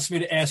daughter wants me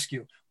to ask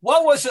you,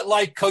 what was it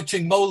like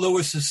coaching Mo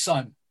Lewis's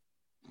son?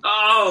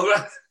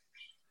 Oh,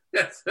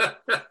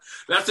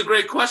 that's a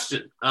great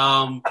question.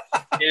 And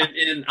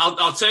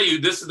I'll tell you,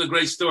 this is a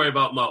great story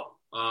about Mo.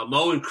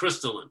 Mo and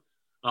Crystalline.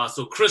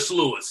 So Chris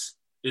Lewis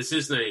is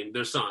his name,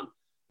 their son,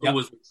 who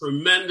was a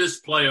tremendous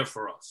player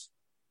for us.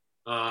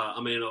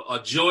 A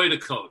joy to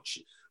coach.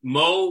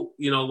 Mo,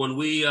 when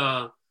we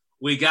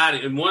got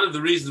it, and one of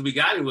the reasons we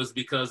got it was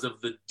because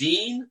of the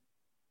dean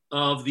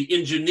of the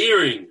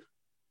engineering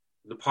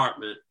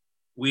department.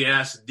 We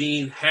asked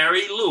Dean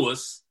Harry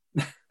Lewis,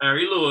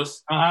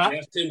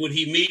 asked him would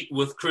he meet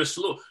with Chris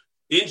Lewis.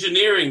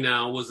 Engineering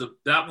now was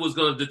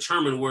going to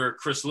determine where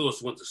Chris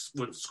Lewis went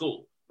to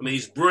school. I mean,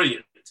 he's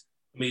brilliant.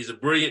 He's a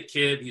brilliant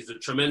kid. He's a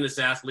tremendous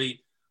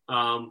athlete.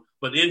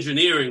 But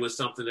engineering was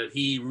something that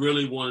he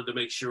really wanted to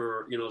make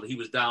sure, that he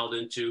was dialed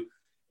into.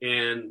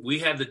 And we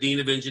had the dean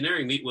of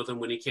engineering meet with him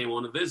when he came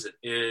on a visit,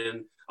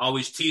 and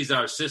always teased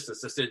our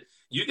assistants. I said,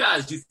 "You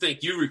guys, you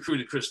think you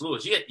recruited Chris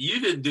Lewis? Yeah, you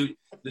didn't do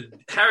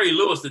Harry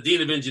Lewis, the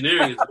dean of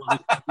engineering, is the one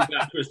who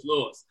got Chris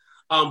Lewis."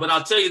 But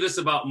I'll tell you this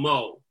about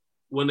Mo: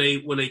 when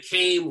they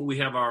came, they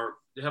have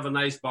a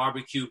nice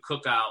barbecue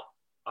cookout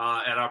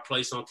at our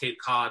place on Cape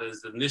Cod.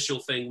 Is the initial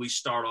thing we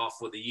start off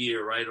with the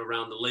year, right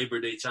around the Labor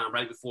Day time,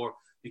 right before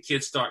the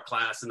kids start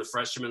class and the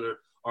freshmen are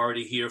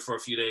already here for a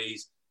few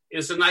days.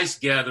 It's a nice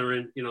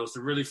gathering, it's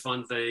a really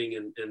fun thing.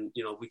 And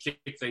we kick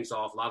things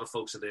off. A lot of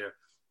folks are there.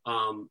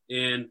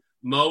 And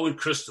Mo and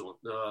Crystal,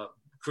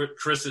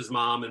 Chris's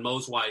mom and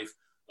Mo's wife,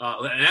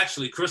 and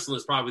actually Crystal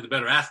is probably the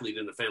better athlete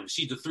in the family.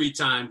 She's a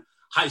 3-time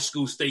high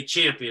school state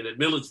champion at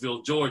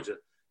Milledgeville, Georgia.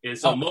 And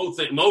so Mo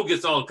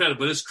gets all the credit,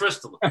 but it's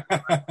Crystal.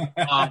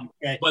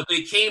 Okay. But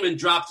they came and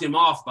dropped him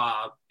off,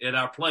 Bob, at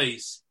our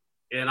place.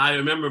 And I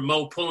remember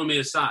Mo pulling me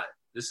aside.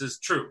 This is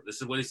true.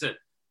 This is what he said.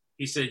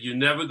 He said, "You're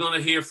never going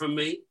to hear from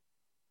me.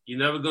 You're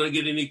never going to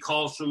get any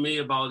calls from me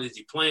about is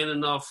he playing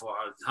enough or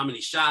how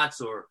many shots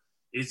or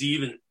is he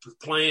even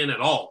playing at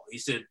all." He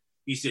said,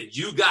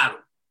 "You got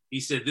him." He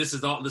said, this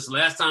is the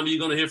last time you're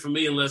going to hear from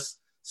me unless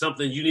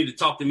something you need to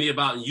talk to me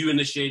about and you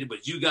initiated,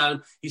 but you got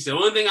him. He said,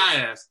 "Only thing I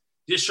ask,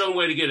 just show him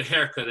where to get a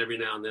haircut every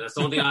now and then. That's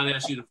the only thing I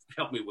ask you to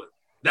help me with."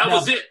 That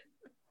was it.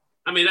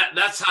 I mean,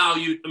 that's how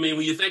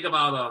when you think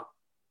about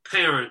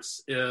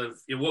parents if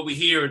what we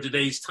hear in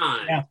today's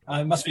time. Yeah,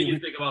 it must be. You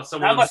think about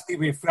someone. That must be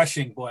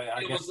refreshing, boy.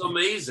 I guess was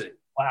amazing.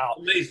 Wow,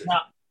 amazing.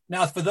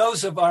 Now, for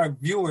those of our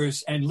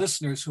viewers and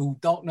listeners who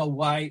don't know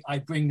why I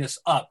bring this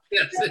up,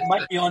 it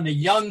might be on the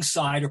young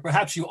side, or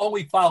perhaps you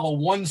only follow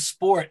one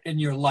sport in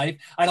your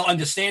life. I don't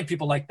understand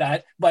people like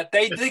that, but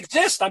they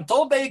exist. I'm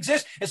told they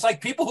exist. It's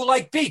like people who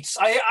like beets.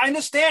 I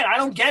understand. I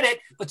don't get it,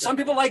 but some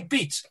people like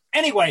beets.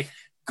 Anyway,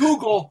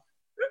 Google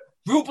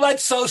Drew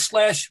Bledsoe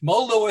 /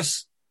 Mo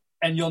Lewis,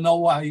 and you'll know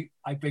why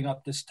I bring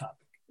up this topic.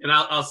 And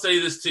I'll say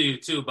this to you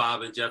too,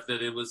 Bob and Jeff,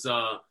 that it was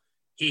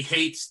he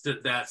hates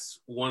that that's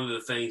one of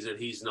the things that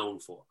he's known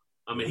for.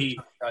 I mean,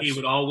 he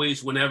would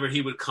always, whenever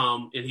he would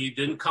come, and he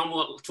didn't come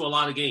to a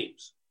lot of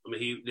games. I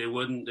mean, they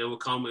would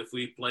come if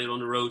we played on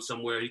the road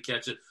somewhere, he'd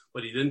catch it,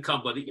 but he didn't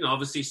come. But,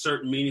 obviously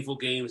certain meaningful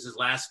games, his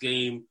last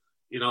game,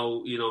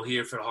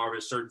 here for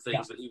Harvard, certain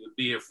things that he would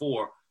be here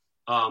for.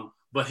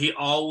 But he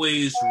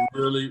always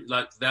really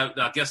like that.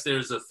 I guess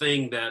there's a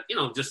thing that,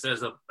 just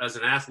as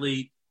an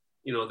athlete,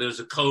 there's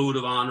a code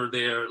of honor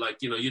there. Like,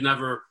 you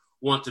never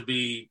want to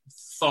be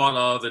thought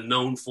of and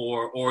known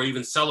for, or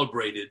even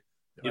celebrated,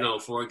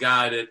 for a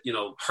guy that,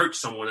 hurt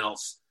someone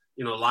else,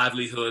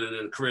 livelihood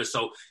and career.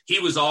 So he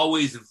was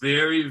always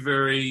very,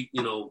 very,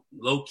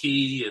 low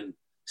key and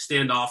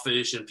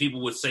standoffish, and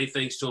people would say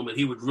things to him and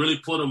he would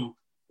really put them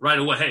right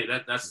away. Hey,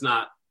 that's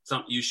not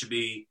something you should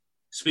be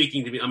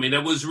speaking to me. I mean,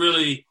 that was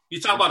really, you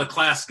talk about a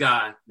class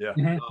guy,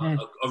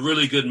 a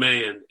really good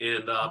man.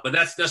 And, but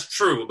that's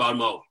true about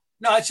Mo.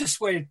 No, it's just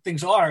the way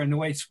things are and the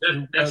way it's.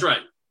 That's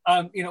right.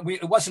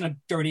 It wasn't a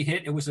dirty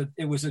hit. It was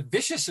a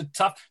vicious, a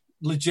tough,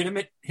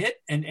 legitimate hit,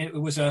 and it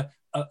was a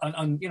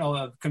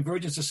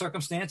convergence of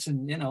circumstance,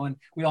 and and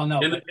we all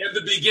know. At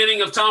the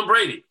beginning of Tom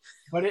Brady.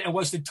 But it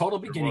was the total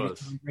beginning of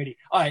Tom Brady.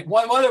 All right,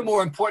 one other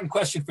more important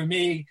question for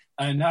me,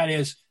 and that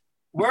is,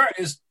 where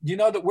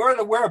are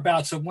the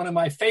whereabouts of one of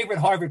my favorite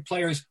Harvard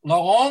players,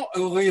 Laurent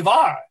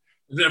Rivard,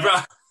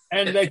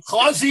 and the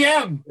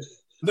troisième.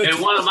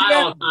 And one of my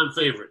all-time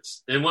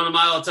favorites. I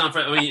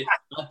mean,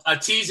 I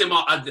tease him.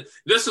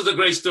 This is a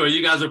great story.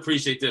 You guys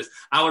appreciate this.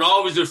 I would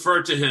always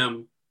refer to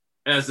him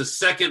as the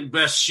second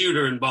best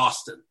shooter in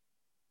Boston.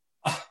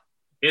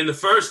 And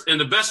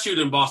the best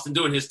shooter in Boston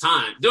during his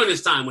time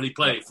when he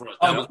played for us.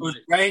 That was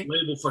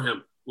label for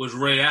him was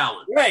Ray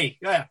Allen. Ray,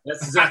 yeah.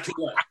 That's exactly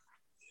right.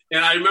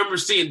 And I remember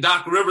seeing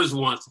Doc Rivers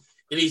once,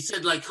 and he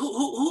said, like,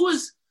 who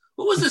was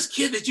this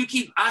kid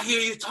that I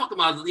hear you talking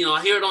about,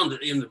 I hear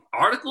it in the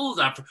articles.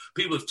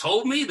 People have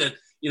told me that,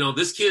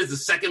 this kid is the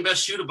second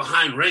best shooter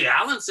behind Ray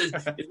Allen. Says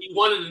he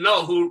wanted to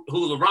know who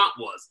Laurent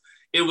was.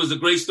 It was a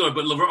great story,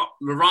 but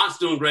Laurent's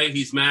doing great.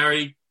 He's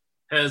married,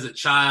 has a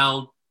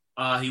child.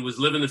 He was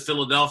living in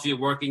Philadelphia,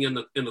 working in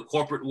the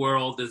corporate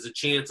world. There's a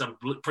chance, I'm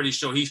pretty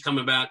sure he's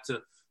coming back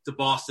to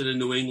Boston and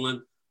New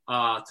England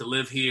to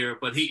live here.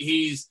 But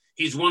he's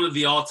one of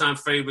the all-time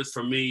favorites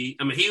for me.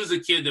 I mean, he was a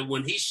kid that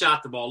when he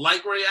shot the ball,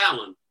 like Ray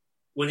Allen,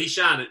 when he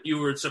shot it, you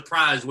were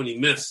surprised when he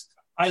missed.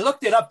 I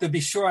looked it up to be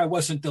sure I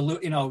wasn't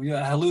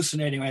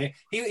hallucinating.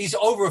 He's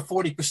over a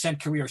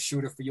 40% career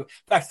shooter for you.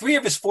 In fact, 3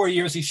 of his 4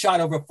 years, he shot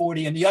over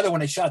 40, and the other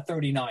one, he shot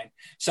 39.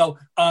 So,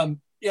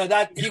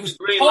 that he was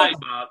green light,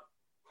 Bob.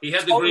 He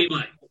had the green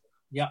light.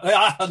 Yeah,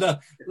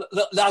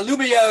 la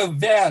lumière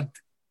verte.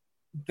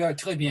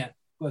 Très bien.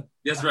 Good.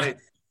 That's right.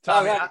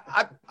 Tommy,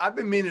 I've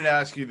been meaning to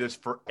ask you this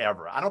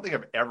forever. I don't think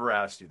I've ever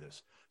asked you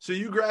this. So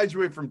you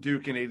graduated from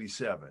Duke in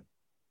 87.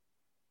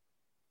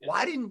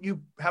 Why didn't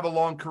you have a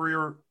long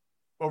career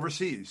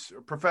overseas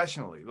or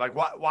professionally? Like,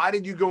 why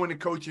did you go into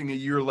coaching a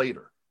year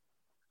later?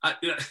 I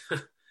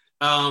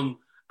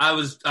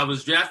was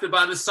drafted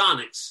by the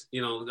Sonics.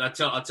 I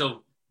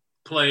tell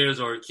players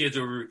or kids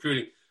who are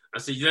recruiting, I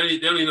said, they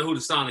don't even know who the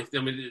Sonics.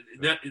 I mean,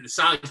 the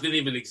Sonics didn't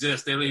even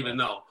exist. They don't even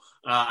know.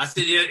 I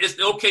said, yeah, it's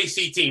the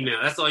OKC team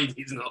now. That's all you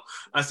need to know.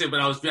 I said,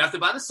 but I was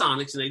drafted by the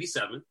Sonics in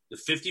 87, the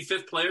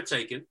 55th player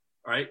taken,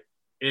 right?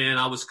 And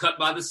I was cut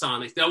by the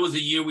Sonics. That was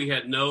a year we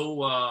had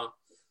no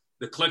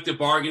the collective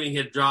bargaining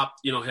had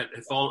dropped,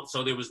 had fallen.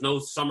 So there was no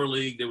summer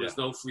league. There was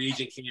no free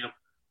agent camp.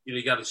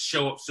 You got to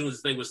show up as soon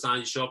as the thing was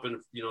signed. You show up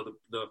in,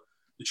 the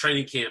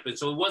training camp. And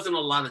so it wasn't a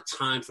lot of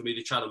time for me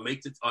to try to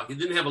make he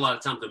didn't have a lot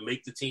of time to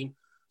make the team.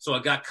 So I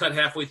got cut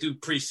halfway through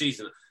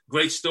preseason.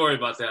 Great story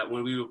about that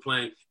when we were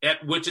playing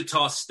at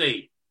Wichita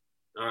State.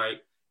 All right.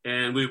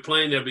 And we were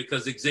playing there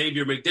because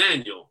Xavier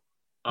McDaniel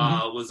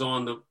was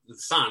on the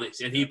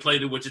Sonics, and he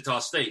played at Wichita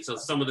State. So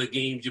some of the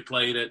games you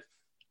played at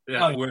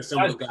where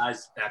some of the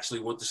guys actually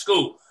went to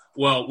school.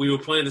 Well, we were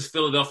playing as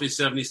Philadelphia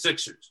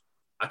 76ers.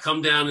 I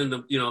come down in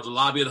the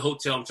lobby of the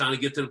hotel. I'm trying to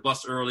get to the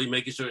bus early,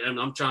 making sure, and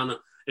I'm trying to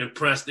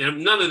impress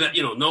them. None of that,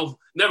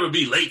 never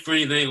be late for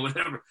anything or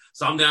whatever.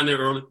 So I'm down there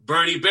early.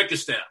 Bernie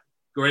Bickerstaff,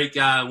 great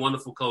guy,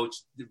 wonderful coach.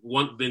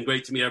 Been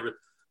great to me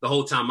the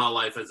whole time of my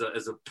life as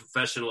a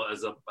professional,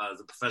 as a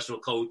professional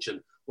coach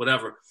and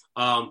whatever.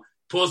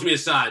 Pulls me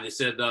aside and he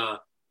said,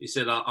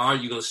 are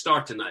you going to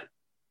start tonight?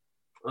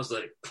 I was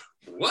like,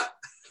 what?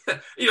 I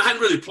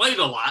hadn't really played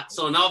a lot.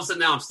 So all of a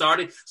sudden now I'm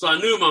starting. So I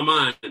knew in my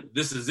mind,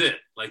 this is it.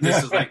 Like,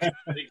 this is like,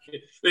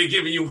 they're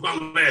giving you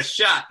one last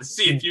shot to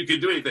see if you can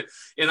do anything.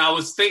 And I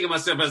was thinking to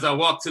myself as I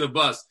walked to the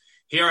bus,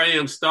 here I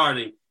am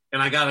starting,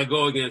 and I got to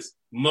go against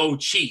Mo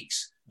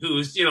Cheeks,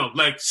 who's,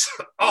 like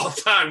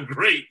all-time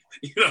great.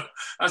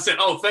 I said,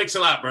 oh, thanks a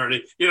lot,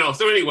 Bernie.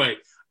 So anyway,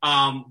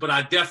 but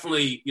I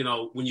definitely,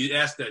 when you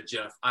asked that,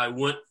 Jeff, I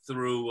went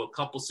through a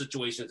couple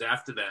situations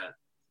after that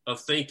of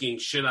thinking,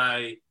 should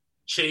I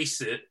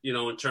chase it,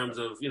 in terms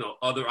of,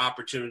 other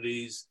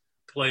opportunities,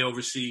 play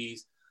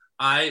overseas.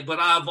 But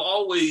I've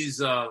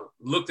always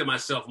looked at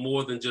myself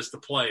more than just a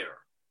player.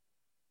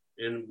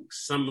 And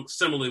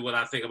similarly, what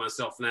I think of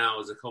myself now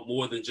is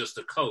more than just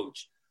a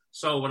coach.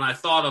 So when I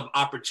thought of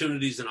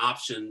opportunities and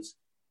options,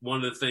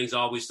 one of the things I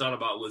always thought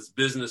about was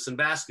business and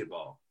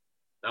basketball.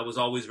 That was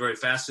always very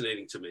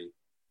fascinating to me.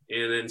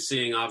 And then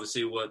seeing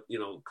obviously what,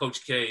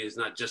 Coach K is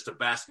not just a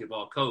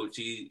basketball coach.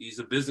 He's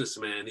a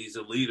businessman. He's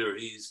a leader.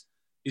 He's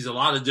a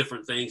lot of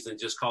different things than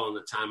just calling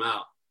the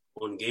timeout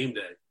on game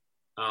day.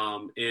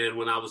 And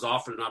when I was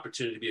offered an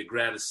opportunity to be a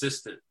grad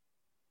assistant,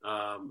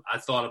 I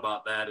thought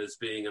about that as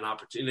being an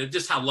opportunity. And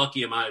just how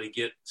lucky am I to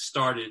get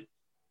started?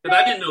 Because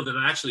I didn't know that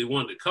I actually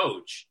wanted to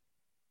coach,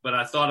 but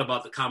I thought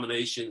about the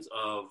combinations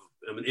of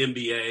an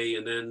MBA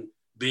and then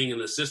being an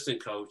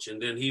assistant coach.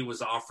 And then he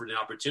was offered an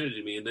opportunity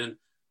to me. And then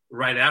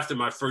right after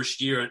my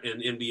first year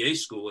in MBA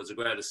school as a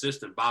grad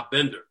assistant, Bob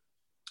Bender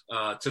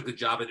took a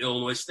job at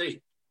Illinois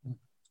State.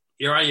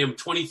 Here I am,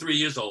 23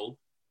 years old,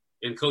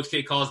 and Coach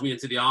K calls me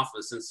into the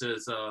office and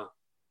says,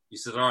 he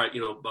says, all right,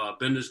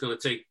 Bender's going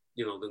to take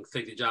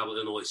the job at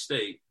Illinois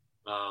State.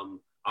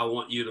 I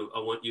want you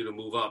to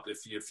move up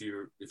if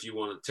you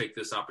want to take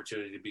this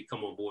opportunity to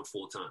come on board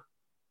full time.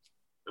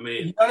 I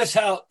mean, you notice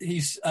how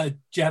he's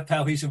Jeff,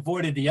 how he's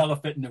avoided the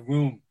elephant in the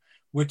room,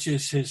 which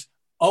is his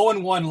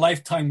 0-1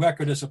 lifetime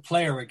record as a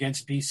player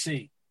against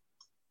BC.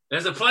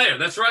 As a player,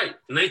 that's right.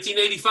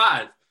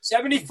 1985.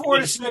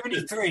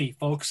 74-73,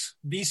 folks.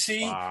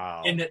 BC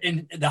wow.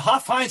 in the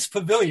Hoff-Heinz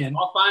Pavilion.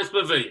 Hoff-Heinz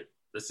Pavilion.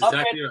 That's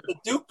exactly right. The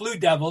Duke Blue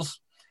Devils.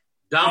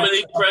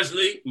 Dominique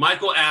Presley,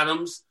 Michael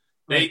Adams.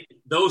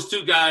 Those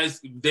two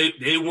guys,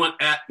 they went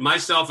at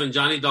myself and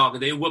Johnny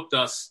Dawkins. They whooped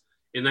us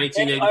in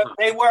 1985.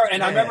 They were,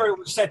 and I remember it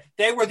was said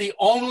they were the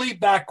only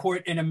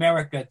backcourt in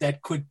America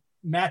that could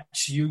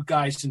match you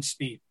guys in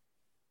speed.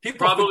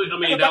 Probably,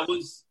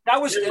 that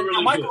was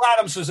really Michael good.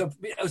 Adams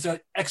was an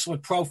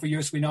excellent pro for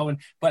years, we know,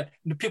 but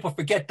people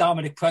forget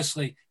Dominic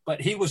Presley, but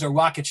he was a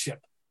rocket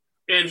ship.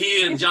 And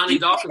he and Johnny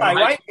Dawkins,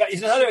 right?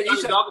 He's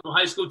Dawkins were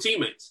high school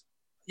teammates.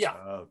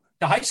 Yeah,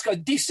 the high school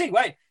DC,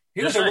 right?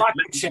 He was a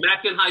rocket ship.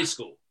 Back in high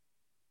school.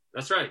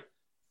 That's right.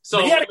 So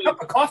but he had a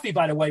cup of coffee,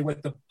 by the way,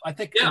 with the. I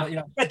think he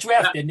got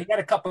drafted, and he got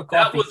a cup of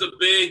coffee. That was a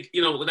big,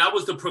 that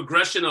was the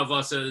progression of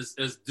us as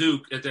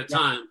Duke at that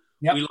time.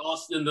 Yep. We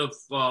lost in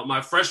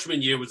my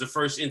freshman year was the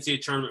first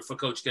NCAA tournament for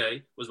Coach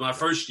K. Was my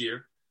first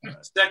year.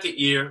 Second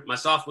year, my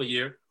sophomore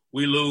year,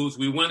 we lose.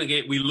 We win a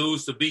game. We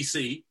lose to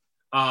BC.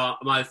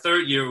 My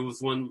third year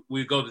was when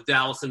we go to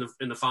Dallas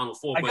in the Final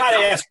Four. I got to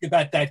ask you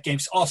about that game.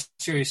 All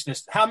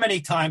seriousness, how many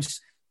times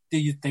do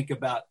you think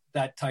about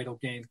that title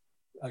game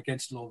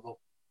against Louisville?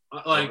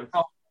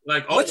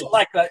 What's it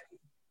like?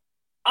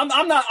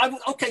 I'm not.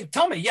 Okay,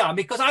 tell me. Yeah,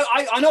 because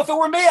I know if it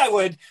were me, I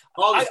would.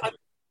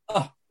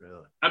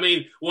 Really? I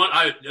mean,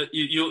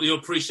 you'll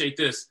appreciate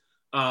this.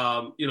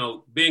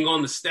 Being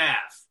on the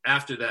staff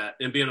after that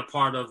and being a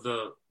part of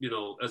the,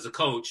 as a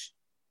coach,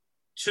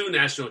 2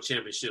 national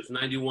championships,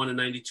 91 and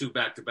 92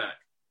 back to back.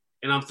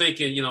 And I'm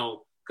thinking,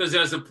 because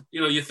there's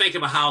you're thinking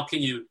about how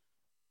can you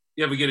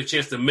ever get a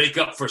chance to make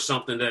up for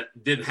something that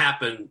didn't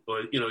happen or,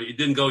 it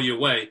didn't go your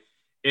way.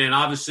 And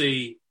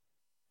obviously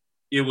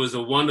it was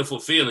a wonderful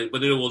feeling,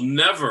 but it will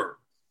never,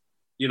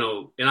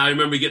 and I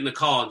remember getting the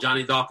call,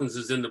 Johnny Dawkins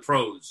is in the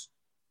pros.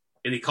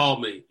 And he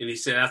called me and he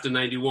said, after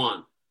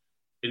 91,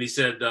 and he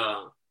said,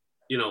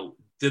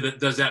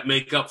 does that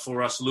make up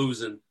for us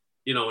losing,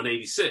 in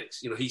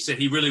 86? He said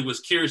he really was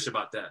curious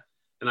about that.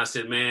 And I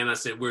said,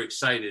 we're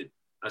excited.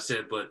 I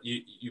said, but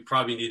you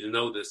probably need to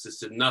know this. I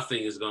said,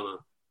 nothing is going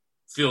to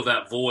fill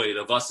that void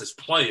of us as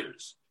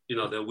players,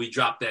 that we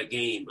dropped that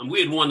game. And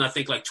we had won, I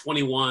think, like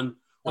 21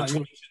 or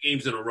 22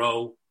 games in a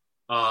row.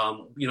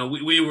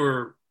 We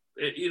were,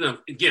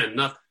 again,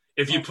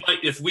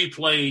 if we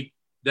played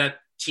that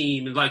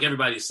team, and like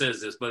everybody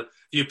says this, but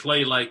if you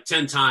play like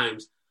 10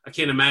 times, I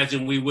can't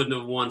imagine we wouldn't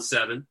have won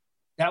 7.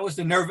 That was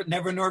the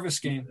never nervous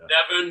game.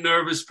 Never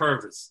nervous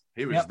Purvis.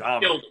 He was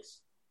dominant.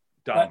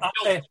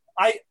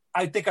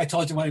 I think I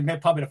told you when we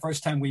met, probably the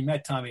first time we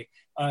met, Tommy,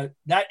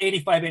 that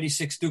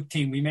 85-86 Duke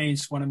team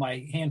remains one of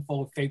my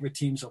handful of favorite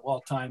teams of all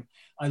time.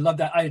 I love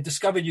that. I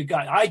discovered you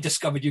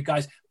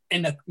guys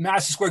in the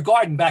Madison Square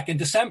Garden back in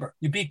December.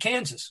 You beat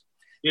Kansas.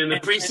 In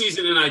the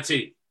preseason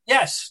NIT.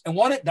 Yes, and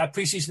won it, that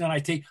preseason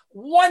NIT.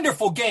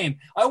 Wonderful game.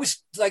 I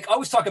always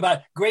talk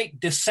about great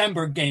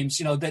December games,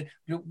 that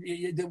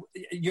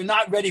you're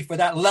not ready for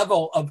that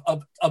level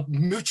of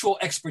mutual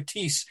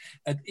expertise,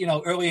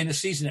 early in the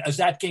season as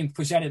that game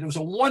presented. It was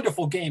a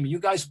wonderful game. You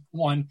guys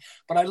won,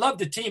 but I love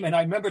the team. And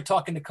I remember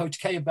talking to Coach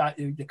K about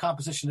the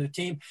composition of the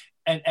team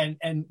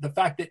and the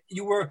fact that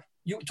you were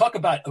you talk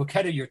about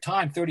ahead of your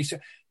time,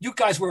 36. You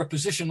guys were a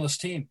positionless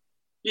team.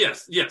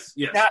 Yes.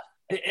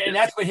 And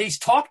that's what he's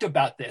talked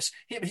about this.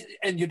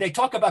 They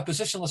talk about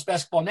positionless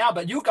basketball now,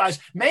 but you guys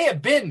may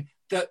have been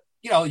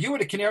you were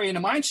the canary in the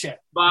mine shed.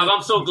 Bob,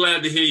 I'm so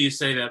glad to hear you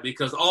say that,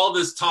 because all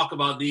this talk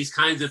about these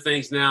kinds of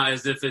things now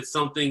as if it's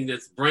something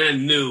that's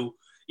brand new,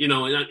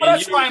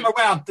 That's why I'm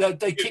around.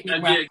 They keep me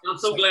around. I'm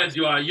so glad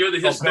you are. You're the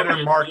historian.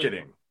 Better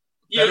marketing.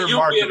 You'll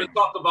be able to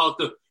talk about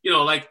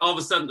like all of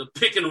a sudden the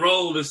pick and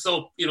roll is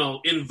so,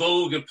 in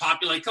vogue and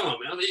popular. Like, come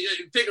on, man. I mean,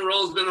 pick and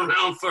roll has been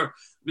around for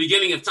the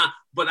beginning of time.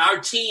 But our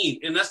team,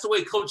 and that's the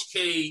way Coach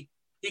K,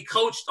 he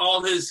coached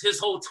all his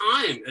whole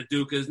time at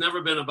Duke, has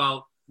never been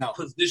about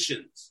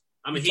positions.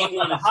 I mean, he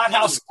wanted the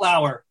hothouse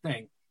flower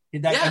thing.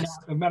 Yes.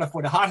 The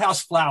metaphor, the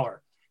hothouse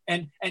flower.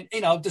 And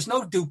there's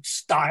no Duke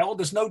style.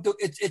 There's no Duke.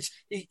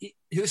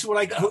 Here's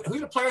what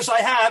who's the players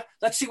I have.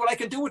 Let's see what I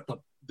can do with them.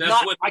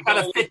 I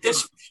got to fit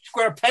this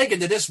square peg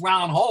into this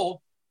round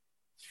hole.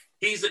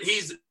 He's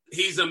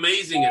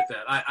amazing at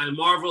that. I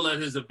marvel at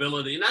his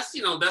ability, and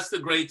that's the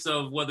greats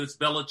of whether it's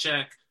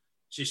Belichick,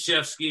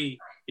 Krzyzewski.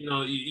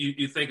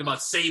 You think about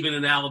Saban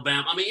in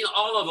Alabama. I mean,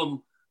 all of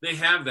them, they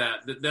have that.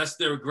 That's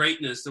their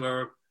greatness.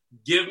 Where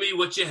give me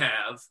what you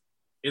have,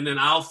 and then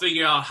I'll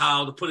figure out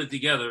how to put it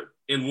together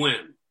and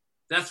win.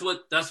 That's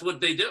what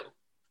they do.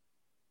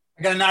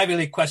 I got an Ivy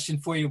League question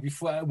for you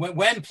before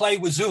when play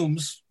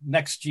resumes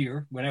next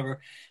year, whenever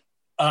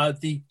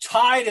the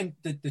Tide and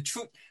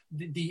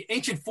the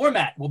ancient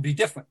format will be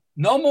different.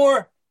 No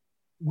more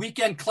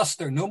weekend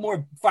cluster, no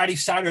more Friday,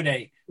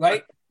 Saturday,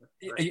 right?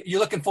 You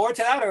looking forward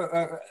to that,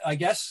 or I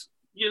guess?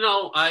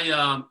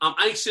 I'm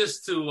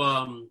anxious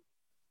to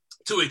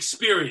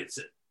experience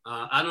it.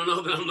 I don't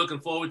know that I'm looking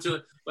forward to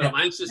it, but I'm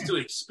anxious to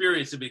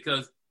experience it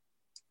because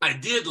I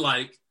did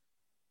like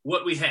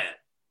what we had.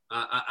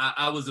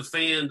 I was a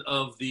fan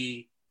of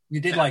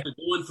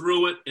going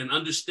through it and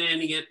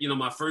understanding it.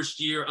 My first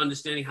year,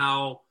 understanding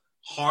how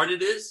hard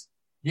it is.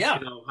 Yeah.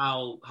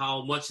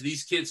 How much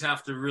these kids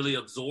have to really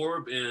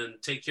absorb and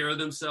take care of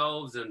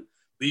themselves and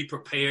be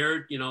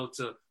prepared,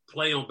 to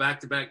play on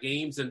back-to-back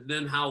games. And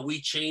then how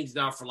we changed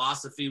our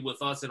philosophy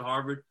with us at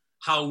Harvard,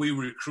 how we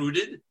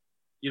recruited.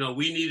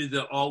 We needed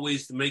to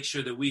always make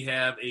sure that we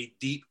have a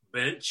deep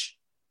bench.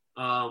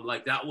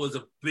 Like that was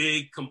a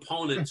big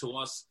component to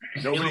us.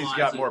 Nobody's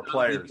got more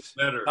players.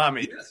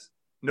 Tommy, yes.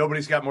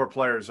 Nobody's got more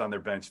players on their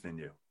bench than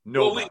you.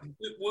 Nobody.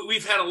 Well,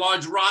 we've had a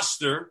large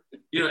roster,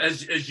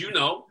 as you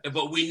know,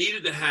 but we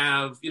needed to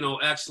have,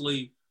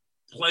 actually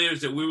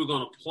players that we were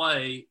going to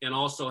play and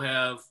also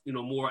have,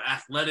 more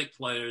athletic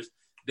players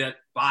that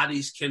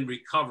bodies can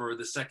recover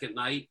the second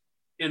night.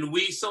 And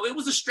so it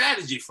was a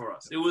strategy for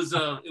us. It was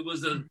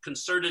a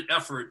concerted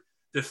effort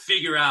to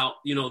figure out,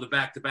 the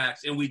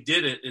back-to-backs, and we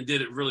did it and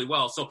did it really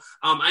well. So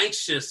I'm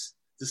anxious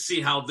to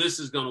see how this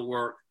is going to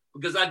work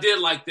because I did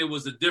like there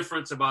was a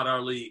difference about our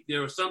league.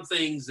 There are some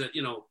things that,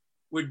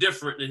 we're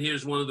different, and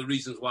here's one of the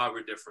reasons why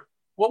we're different.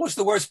 What was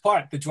the worst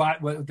part? The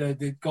drive,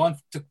 the going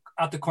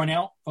out to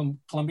Cornell from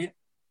Columbia?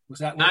 Was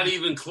that not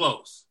even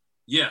close?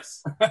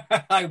 Yes.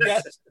 I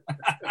guess.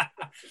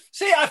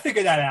 See, I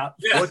figured that out.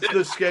 Yeah. What's the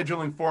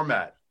scheduling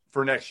format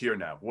for next year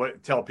now?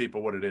 Tell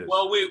people what it is.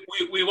 Well,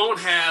 we won't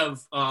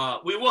have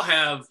we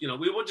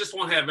will just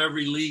won't have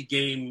every league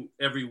game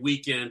every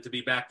weekend to be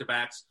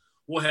back-to-backs.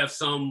 We'll have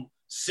some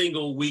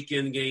single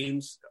weekend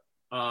games.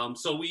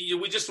 So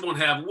we just won't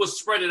have. We'll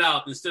spread it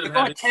out instead of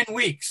having 10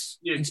 weeks.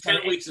 Yeah,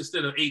 10 weeks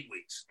instead of 8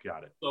 weeks.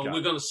 Got it. So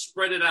we're going to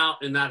spread it out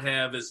and not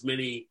have as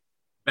many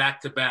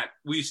back-to-back.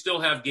 We still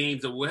have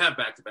games that we'll have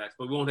back-to-backs,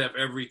 but we won't have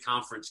every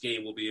conference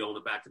game will be on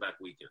a back-to-back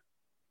weekend.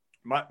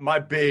 My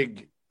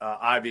big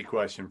Ivy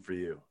question for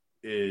you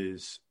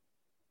is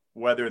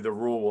whether the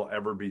rule will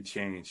ever be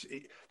changed.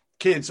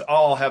 Kids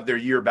all have their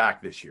year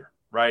back this year,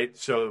 right?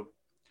 So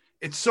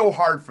it's so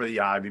hard for the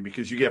Ivy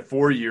because you get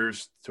 4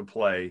 years to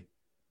play.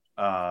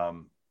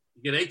 You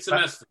get 8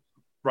 semesters.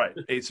 Right,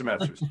 8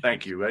 semesters.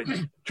 Thank you. Right?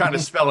 Trying to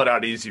spell it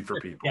out easy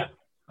for people.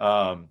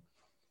 Yeah.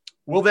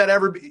 Will that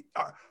ever be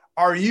 –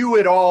 are you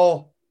at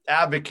all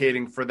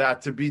advocating for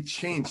that to be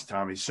changed,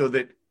 Tommy, so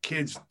that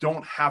kids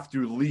don't have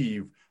to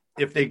leave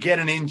if they get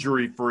an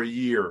injury for a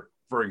year,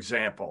 for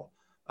example?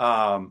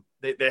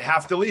 They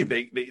have to leave.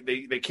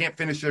 They can't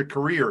finish their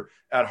career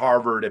at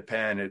Harvard, at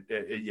Penn,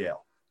 at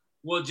Yale.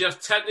 Well,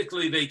 Jeff,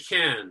 technically they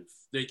can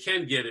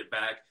get it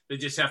back. They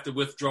just have to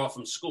withdraw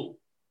from school.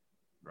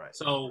 Right.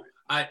 So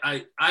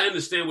I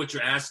understand what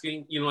you're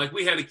asking. Like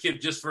we had a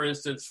kid, just for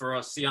instance, for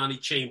us, Siani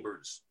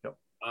Chambers, yep.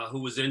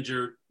 Who was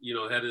injured,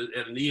 had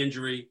a knee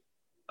injury.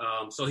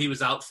 So he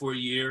was out for a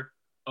year.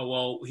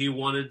 Well, he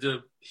wanted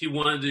to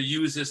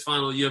use his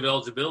final year of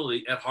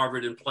eligibility at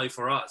Harvard and play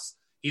for us.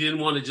 He didn't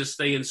want to just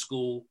stay in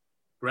school,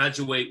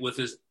 graduate with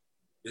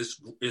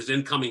his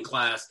incoming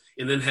class,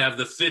 and then have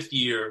the 5th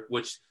year,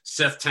 which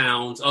Seth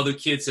Towns, other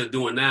kids are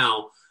doing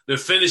now. They're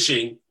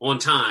finishing on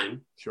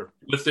time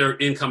with their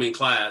incoming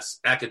class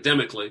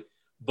academically,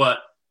 but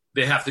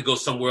they have to go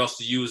somewhere else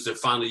to use their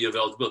final year of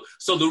eligibility.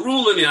 So the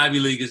rule in the Ivy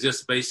League is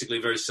just basically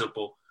very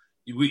simple.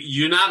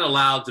 You're not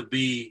allowed to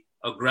be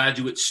a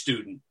graduate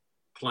student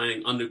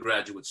playing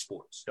undergraduate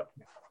sports. Yep.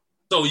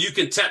 So you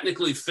can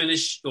technically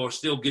finish or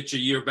still get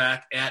your year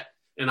back at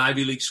an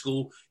Ivy League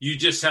school. You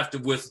just have to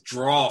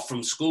withdraw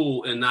from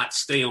school and not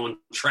stay on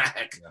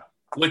track,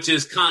 which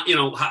is, how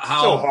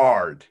so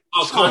hard.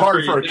 So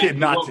hard for a kid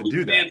not to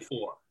do that.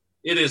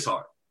 It is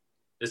hard.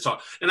 It's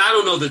hard. And I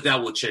don't know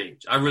that will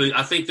change.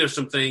 I think there's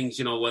some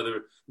things,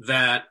 whether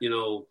that,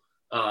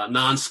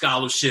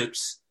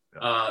 non-scholarships,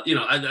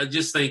 I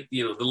just think,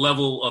 the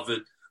level of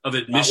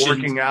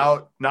admission.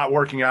 Not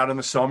working out in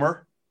the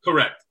summer.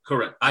 Correct.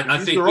 I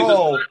think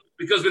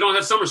because we don't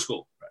have summer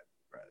school.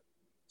 Right.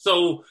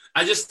 So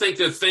I just think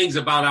there are things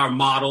about our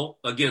model.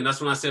 Again,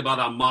 that's when I say about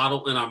our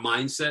model and our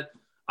mindset.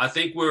 I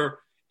think and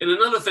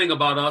another thing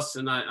about us,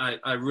 and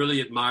I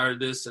really admire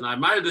this, and I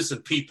admire this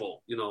in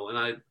people,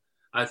 and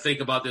I think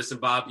about this, and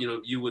Bob,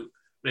 you would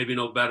maybe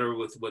know better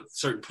with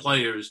certain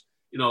players,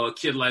 a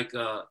kid like,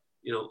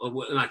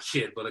 not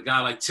kid, but a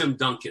guy like Tim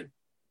Duncan,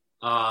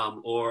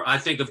 or I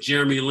think of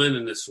Jeremy Lin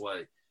in this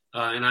way.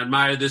 And I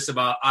admire this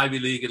about Ivy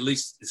League, at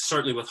least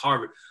certainly with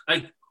Harvard.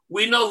 Like,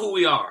 we know who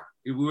we are.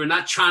 We're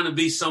not trying to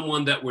be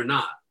someone that we're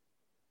not.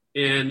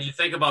 And you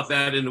think about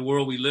that in the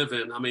world we live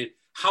in. I mean,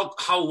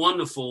 how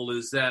wonderful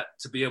is that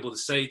to be able to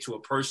say to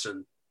a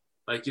person,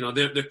 like,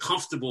 they're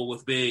comfortable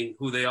with being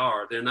who they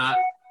are. They're not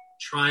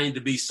trying to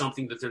be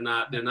something that they're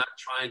not. They're not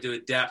trying to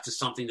adapt to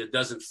something that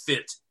doesn't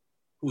fit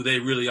who they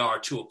really are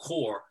to a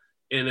core.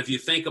 And if you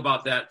think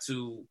about that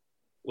to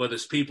whether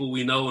it's people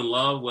we know and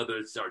love, whether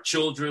it's our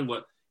children,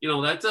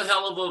 that's a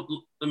hell of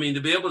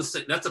to be able to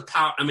say that's a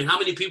power. I mean, how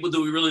many people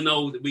do we really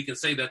know that we can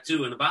say that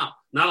to and about?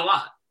 Not a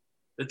lot.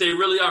 That they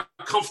really are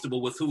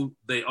comfortable with who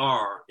they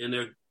are and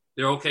they're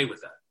okay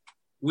with that.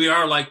 We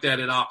are like that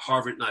at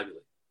Harvard and Ivy League.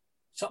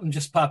 Something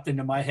just popped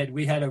into my head.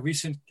 We had a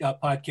recent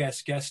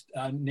podcast guest,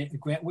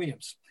 Grant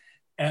Williams,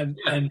 at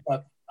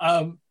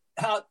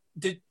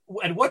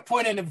what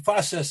point in the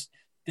process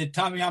did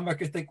Tommy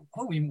Amaker think,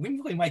 we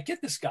really might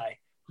get this guy?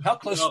 How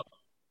close?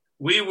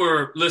 We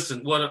were,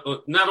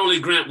 not only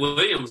Grant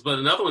Williams, but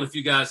another one, if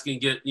you guys can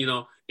get,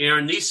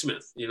 Aaron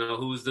Nesmith,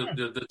 who's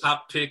the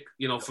top pick,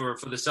 for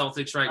the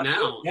Celtics right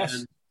now.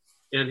 Yes.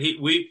 And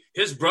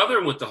his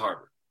brother went to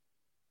Harvard.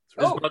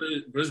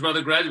 His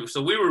brother graduated.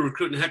 So we were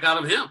recruiting the heck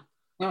out of him.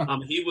 Huh.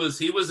 He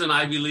was an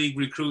Ivy League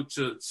recruit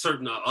to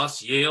certain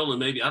us, Yale, and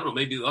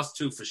maybe us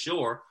too for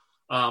sure.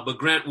 But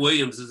Grant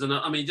Williams is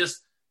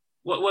just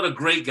what a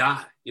great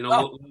guy,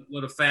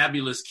 what a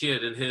fabulous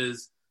kid, and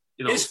his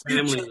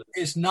family future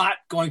is not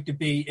going to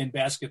be in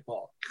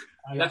basketball.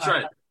 That's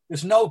right.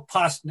 There's no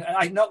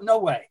no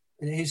way.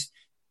 It's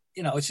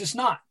just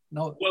not.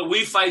 No. Well,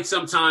 we fight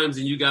sometimes,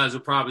 and you guys will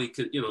probably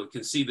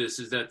can see this,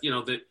 is that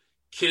that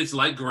kids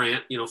like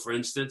Grant, for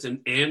instance, and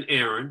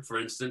Aaron, for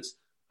instance,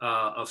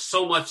 are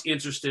so much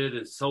interested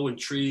and so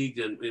intrigued,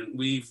 and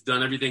we've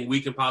done everything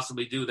we can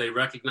possibly do. They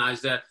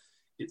recognize that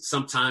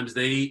sometimes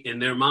in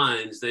their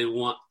minds, they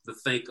want to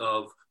think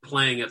of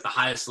playing at the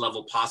highest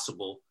level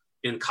possible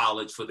in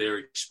college for their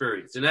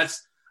experience. And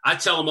I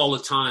tell them all the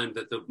time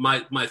that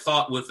my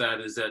thought with that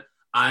is that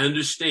I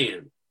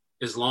understand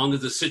as long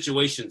as the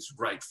situation's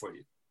right for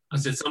you. I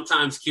said,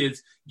 sometimes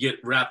kids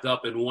get wrapped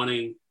up in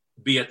wanting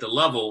to be at the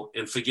level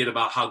and forget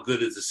about how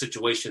good is the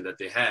situation that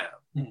they have.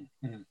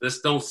 Mm-hmm. Let's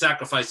don't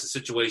sacrifice the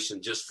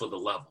situation just for the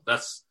level.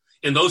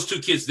 And those two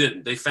kids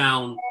didn't. They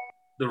found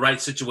the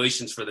right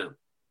situations for them.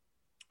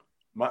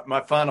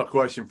 My final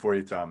question for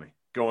you, Tommy,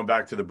 going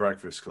back to the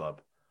Breakfast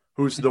Club.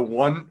 Who's the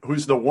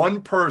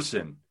one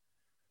person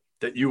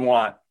that you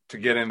want to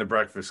get in the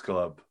Breakfast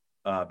Club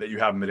that you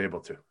haven't been able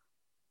to?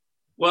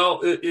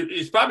 Well,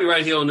 it's probably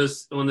right here on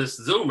this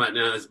Zoom right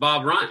now. It's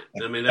Bob Ryan.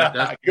 I mean,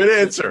 that's good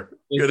answer.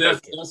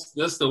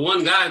 That's the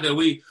one guy that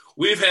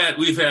we've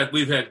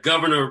had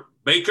Governor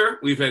Baker,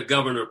 we've had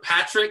Governor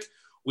Patrick,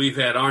 we've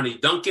had Arnie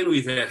Duncan,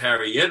 we've had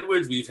Harry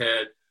Edwards, we've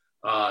had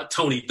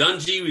Tony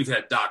Dungy, we've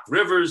had Doc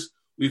Rivers,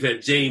 we've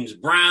had James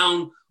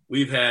Brown.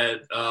 We've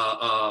had,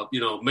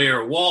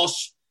 Mayor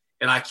Walsh,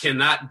 and I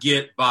cannot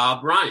get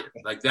Bob Ryan.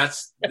 Like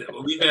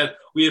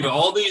we have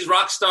all these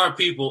rock star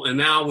people, and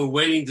now we're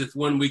waiting to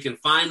when we can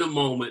find a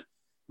moment.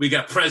 We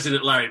got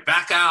President Larry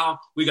Bacow.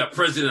 We got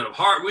President of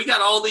Harvard. We got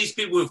all these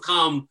people who have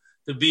come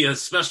to be a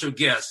special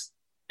guest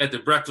at the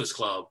Breakfast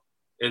Club,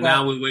 and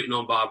now we're waiting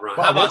on Bob Ryan.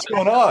 Bob, what's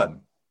going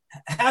on?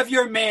 Have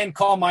your man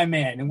call my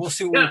man, and we'll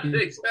see what we can do.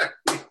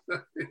 Exactly.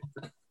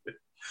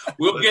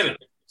 We'll get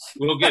it.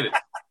 We'll get it.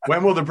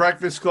 When will the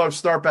Breakfast Club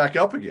start back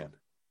up again?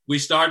 We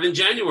started in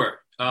January.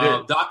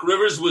 Doc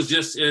Rivers was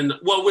just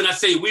when I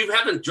say we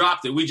haven't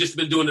dropped it, we've just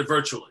been doing it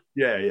virtually.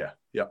 Yeah.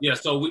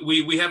 So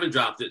we haven't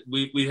dropped it.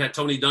 We had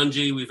Tony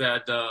Dungy. We've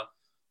had,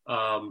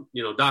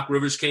 Doc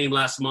Rivers came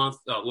last month,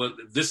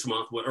 this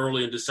month,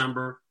 early in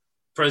December.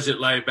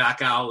 President Larry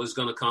Bacow is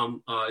going to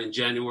come in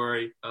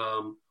January.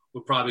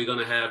 We're probably going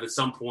to have at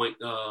some point,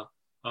 I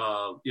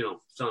don't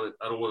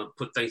want to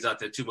put things out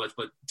there too much,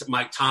 but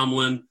Mike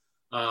Tomlin.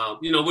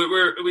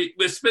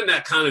 It's been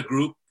that kind of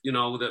group,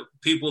 the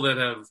people that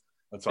have,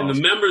 that's awesome. And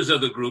the members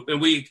of the group,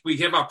 and we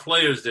have our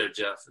players there,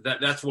 Jeff.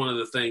 That's one of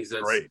the things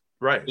that's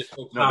right. It's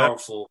so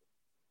powerful.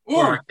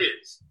 for our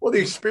kids. Well, the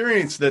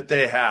experience that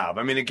they have.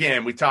 I mean,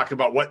 again, we talk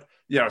about what,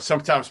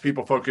 sometimes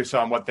people focus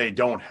on what they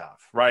don't have,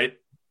 right?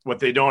 What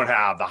they don't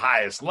have, the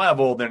highest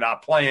level, they're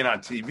not playing on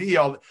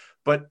TV,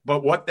 but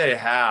what they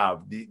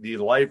have, the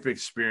life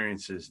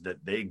experiences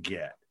that they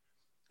get.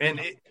 And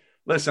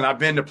listen, I've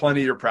been to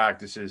plenty of your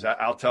practices.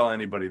 I'll tell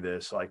anybody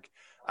this. Like,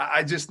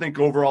 I just think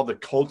overall the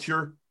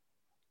culture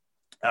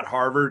at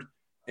Harvard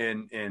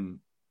and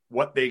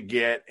what they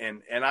get,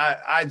 and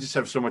I just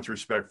have so much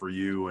respect for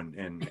you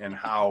and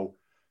how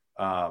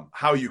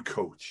you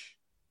coach,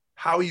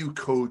 how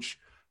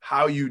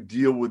you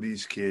deal with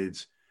these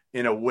kids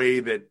in a way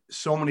that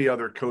so many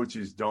other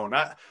coaches don't.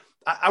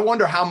 I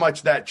wonder how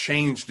much that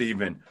changed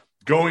even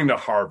going to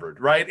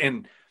Harvard, right?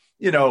 And,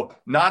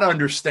 not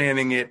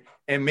understanding it,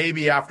 and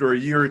maybe after a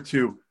year or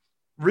two,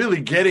 really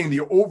getting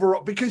the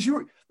overall, because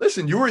you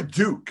were at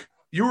Duke.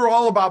 You were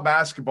all about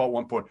basketball at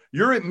one point.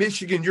 You're at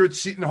Michigan. You're at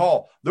Seton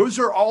Hall. Those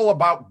are all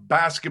about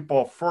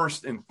basketball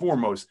first and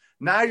foremost.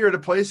 Now you're at a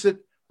place that,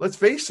 let's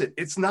face it,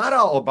 it's not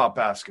all about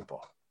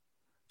basketball.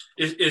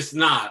 It's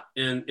not.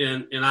 And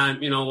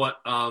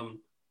I'm,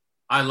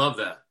 I love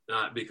that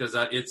because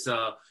it's,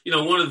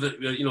 one of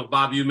the,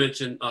 Bob, you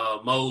mentioned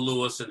Mo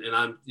Lewis, and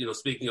I'm,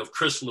 speaking of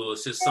Chris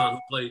Lewis, his son, who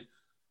played,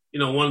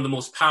 one of the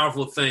most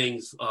powerful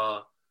things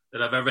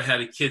that I've ever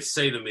had a kid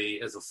say to me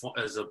as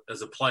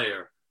a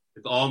player.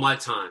 All my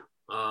time.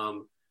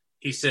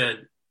 He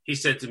said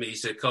to me,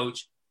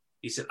 Coach,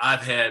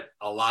 I've had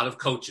a lot of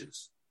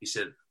coaches. He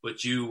said,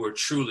 but you were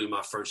truly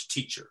my first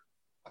teacher.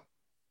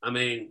 I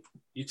mean,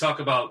 you talk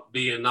about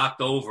being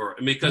knocked over,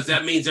 because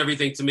that means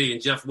everything to me. And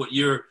Jeff, what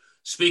you're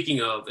speaking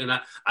of, and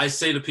I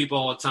say to people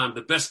all the time,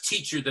 the best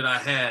teacher that I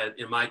had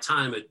in my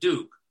time at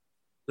Duke,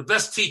 the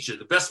best teacher,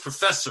 the best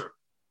professor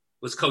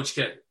was Coach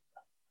K.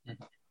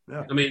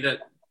 Yeah. I mean, that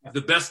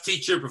the best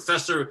teacher,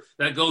 professor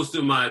that goes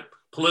through my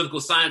political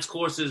science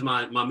courses,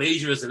 my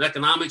major is an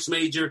economics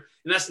major,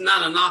 and that's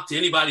not a knock to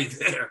anybody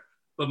there.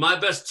 But my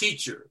best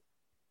teacher,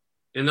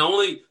 and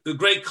the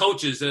great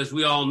coaches, as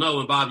we all know,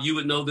 and Bob, you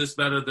would know this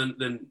better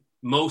than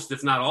most,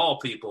 if not all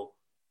people,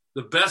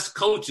 the best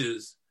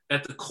coaches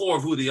at the core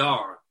of who they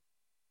are,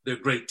 they're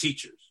great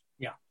teachers.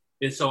 Yeah.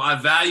 And so I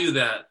value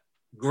that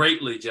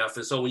greatly, Jeff.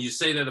 And so when you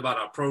say that about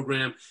our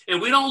program, and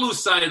we don't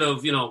lose sight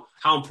of,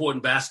 how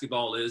important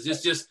basketball is,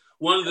 it's just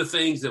one of the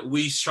things that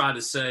we try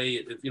to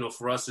say,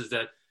 for us is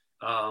that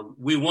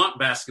we want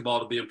basketball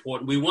to be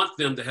important. We want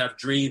them to have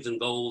dreams and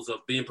goals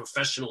of being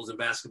professionals in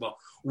basketball.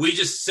 We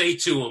just say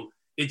to them,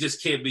 it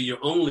just can't be your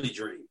only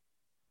dream.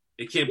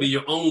 It can't be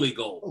your only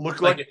goal.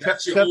 Look like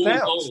that's your only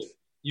goal.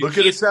 Look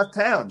at Seth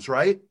Towns,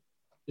 right?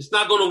 It's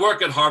not going to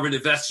work at Harvard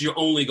if that's your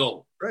only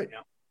goal. Right.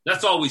 Yeah.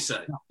 That's all we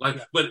say.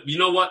 But you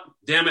know what?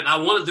 Damn it, I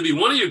want it to be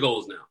one of your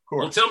goals now.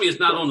 Don't tell me it's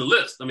not on the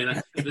list. I mean,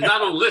 if it's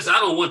not on the list, I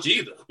don't want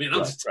you either. I mean,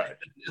 right.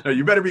 No,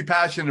 you better be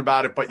passionate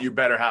about it, but you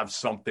better have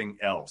something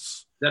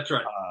else. That's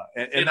right.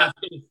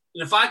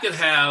 If I could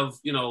have,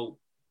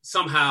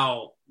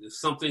 somehow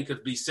something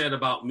could be said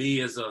about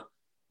me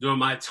during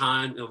my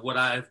time of what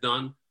I have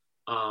done.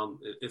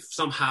 If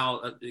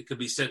somehow it could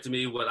be said to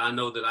me what I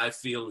know that I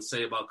feel and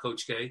say about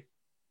Coach K,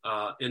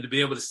 and to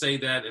be able to say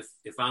that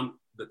if I'm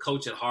the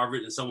coach at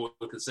Harvard and someone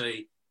could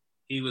say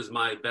he was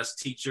my best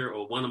teacher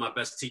or one of my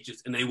best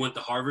teachers and they went to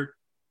Harvard,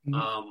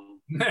 I'm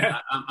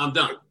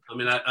done. I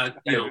mean,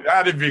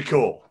 that'd be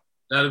cool.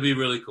 That'd be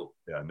really cool.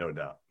 Yeah, no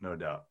doubt.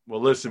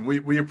 Well, listen,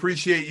 we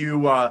appreciate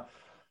you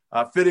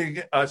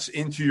fitting us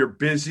into your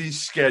busy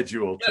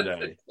schedule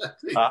today.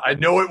 I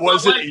know it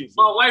wasn't easy.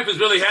 My wife is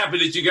really happy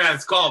that you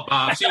guys called,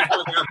 Bob. She's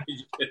really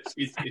happy.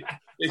 She's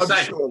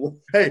excited. Sure.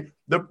 Hey,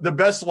 the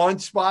best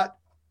lunch spot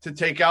to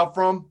take out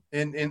from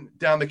in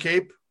down the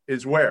Cape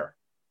is where?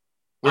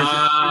 Where's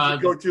your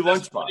go-to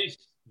lunch spot?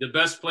 The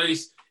best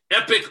place,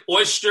 Epic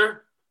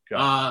Oyster,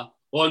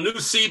 or New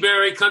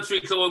Seabury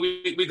Country Club.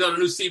 We go to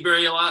New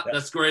Seabury a lot. Yeah.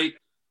 That's great.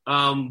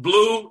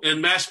 Blue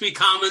and Mashpee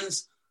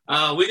Commons.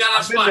 We got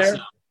our spots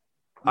now.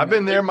 I've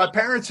been there. My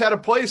parents had a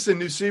place in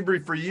New Seabury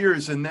for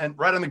years, and then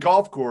right on the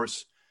golf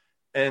course,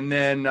 and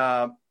then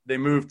they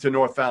moved to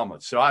North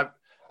Falmouth. So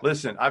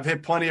I've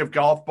hit plenty of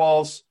golf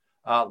balls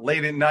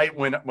late at night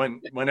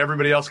when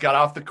everybody else got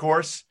off the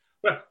course.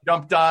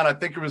 Jumped on, I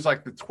think it was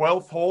like the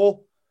 12th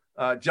hole.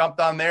 Jumped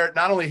on there.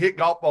 Not only hit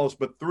golf balls,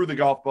 but threw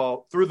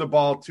the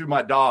ball to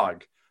my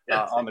dog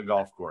on the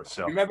golf course.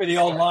 So remember the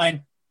old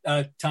line,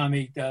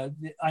 Tommy?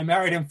 I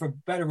married him for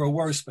better or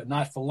worse, but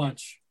not for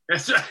lunch.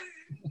 That's right.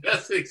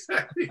 That's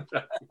exactly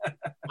right.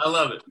 I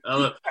love it.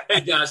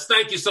 Hey guys,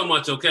 thank you so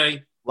much.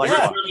 Okay,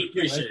 really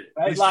appreciate it.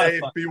 Be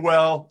safe, be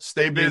well,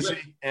 stay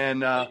busy,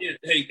 and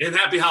hey, and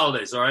happy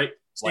holidays. All right.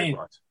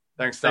 Likewise.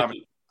 Thanks,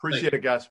 Tommy. Appreciate it, guys.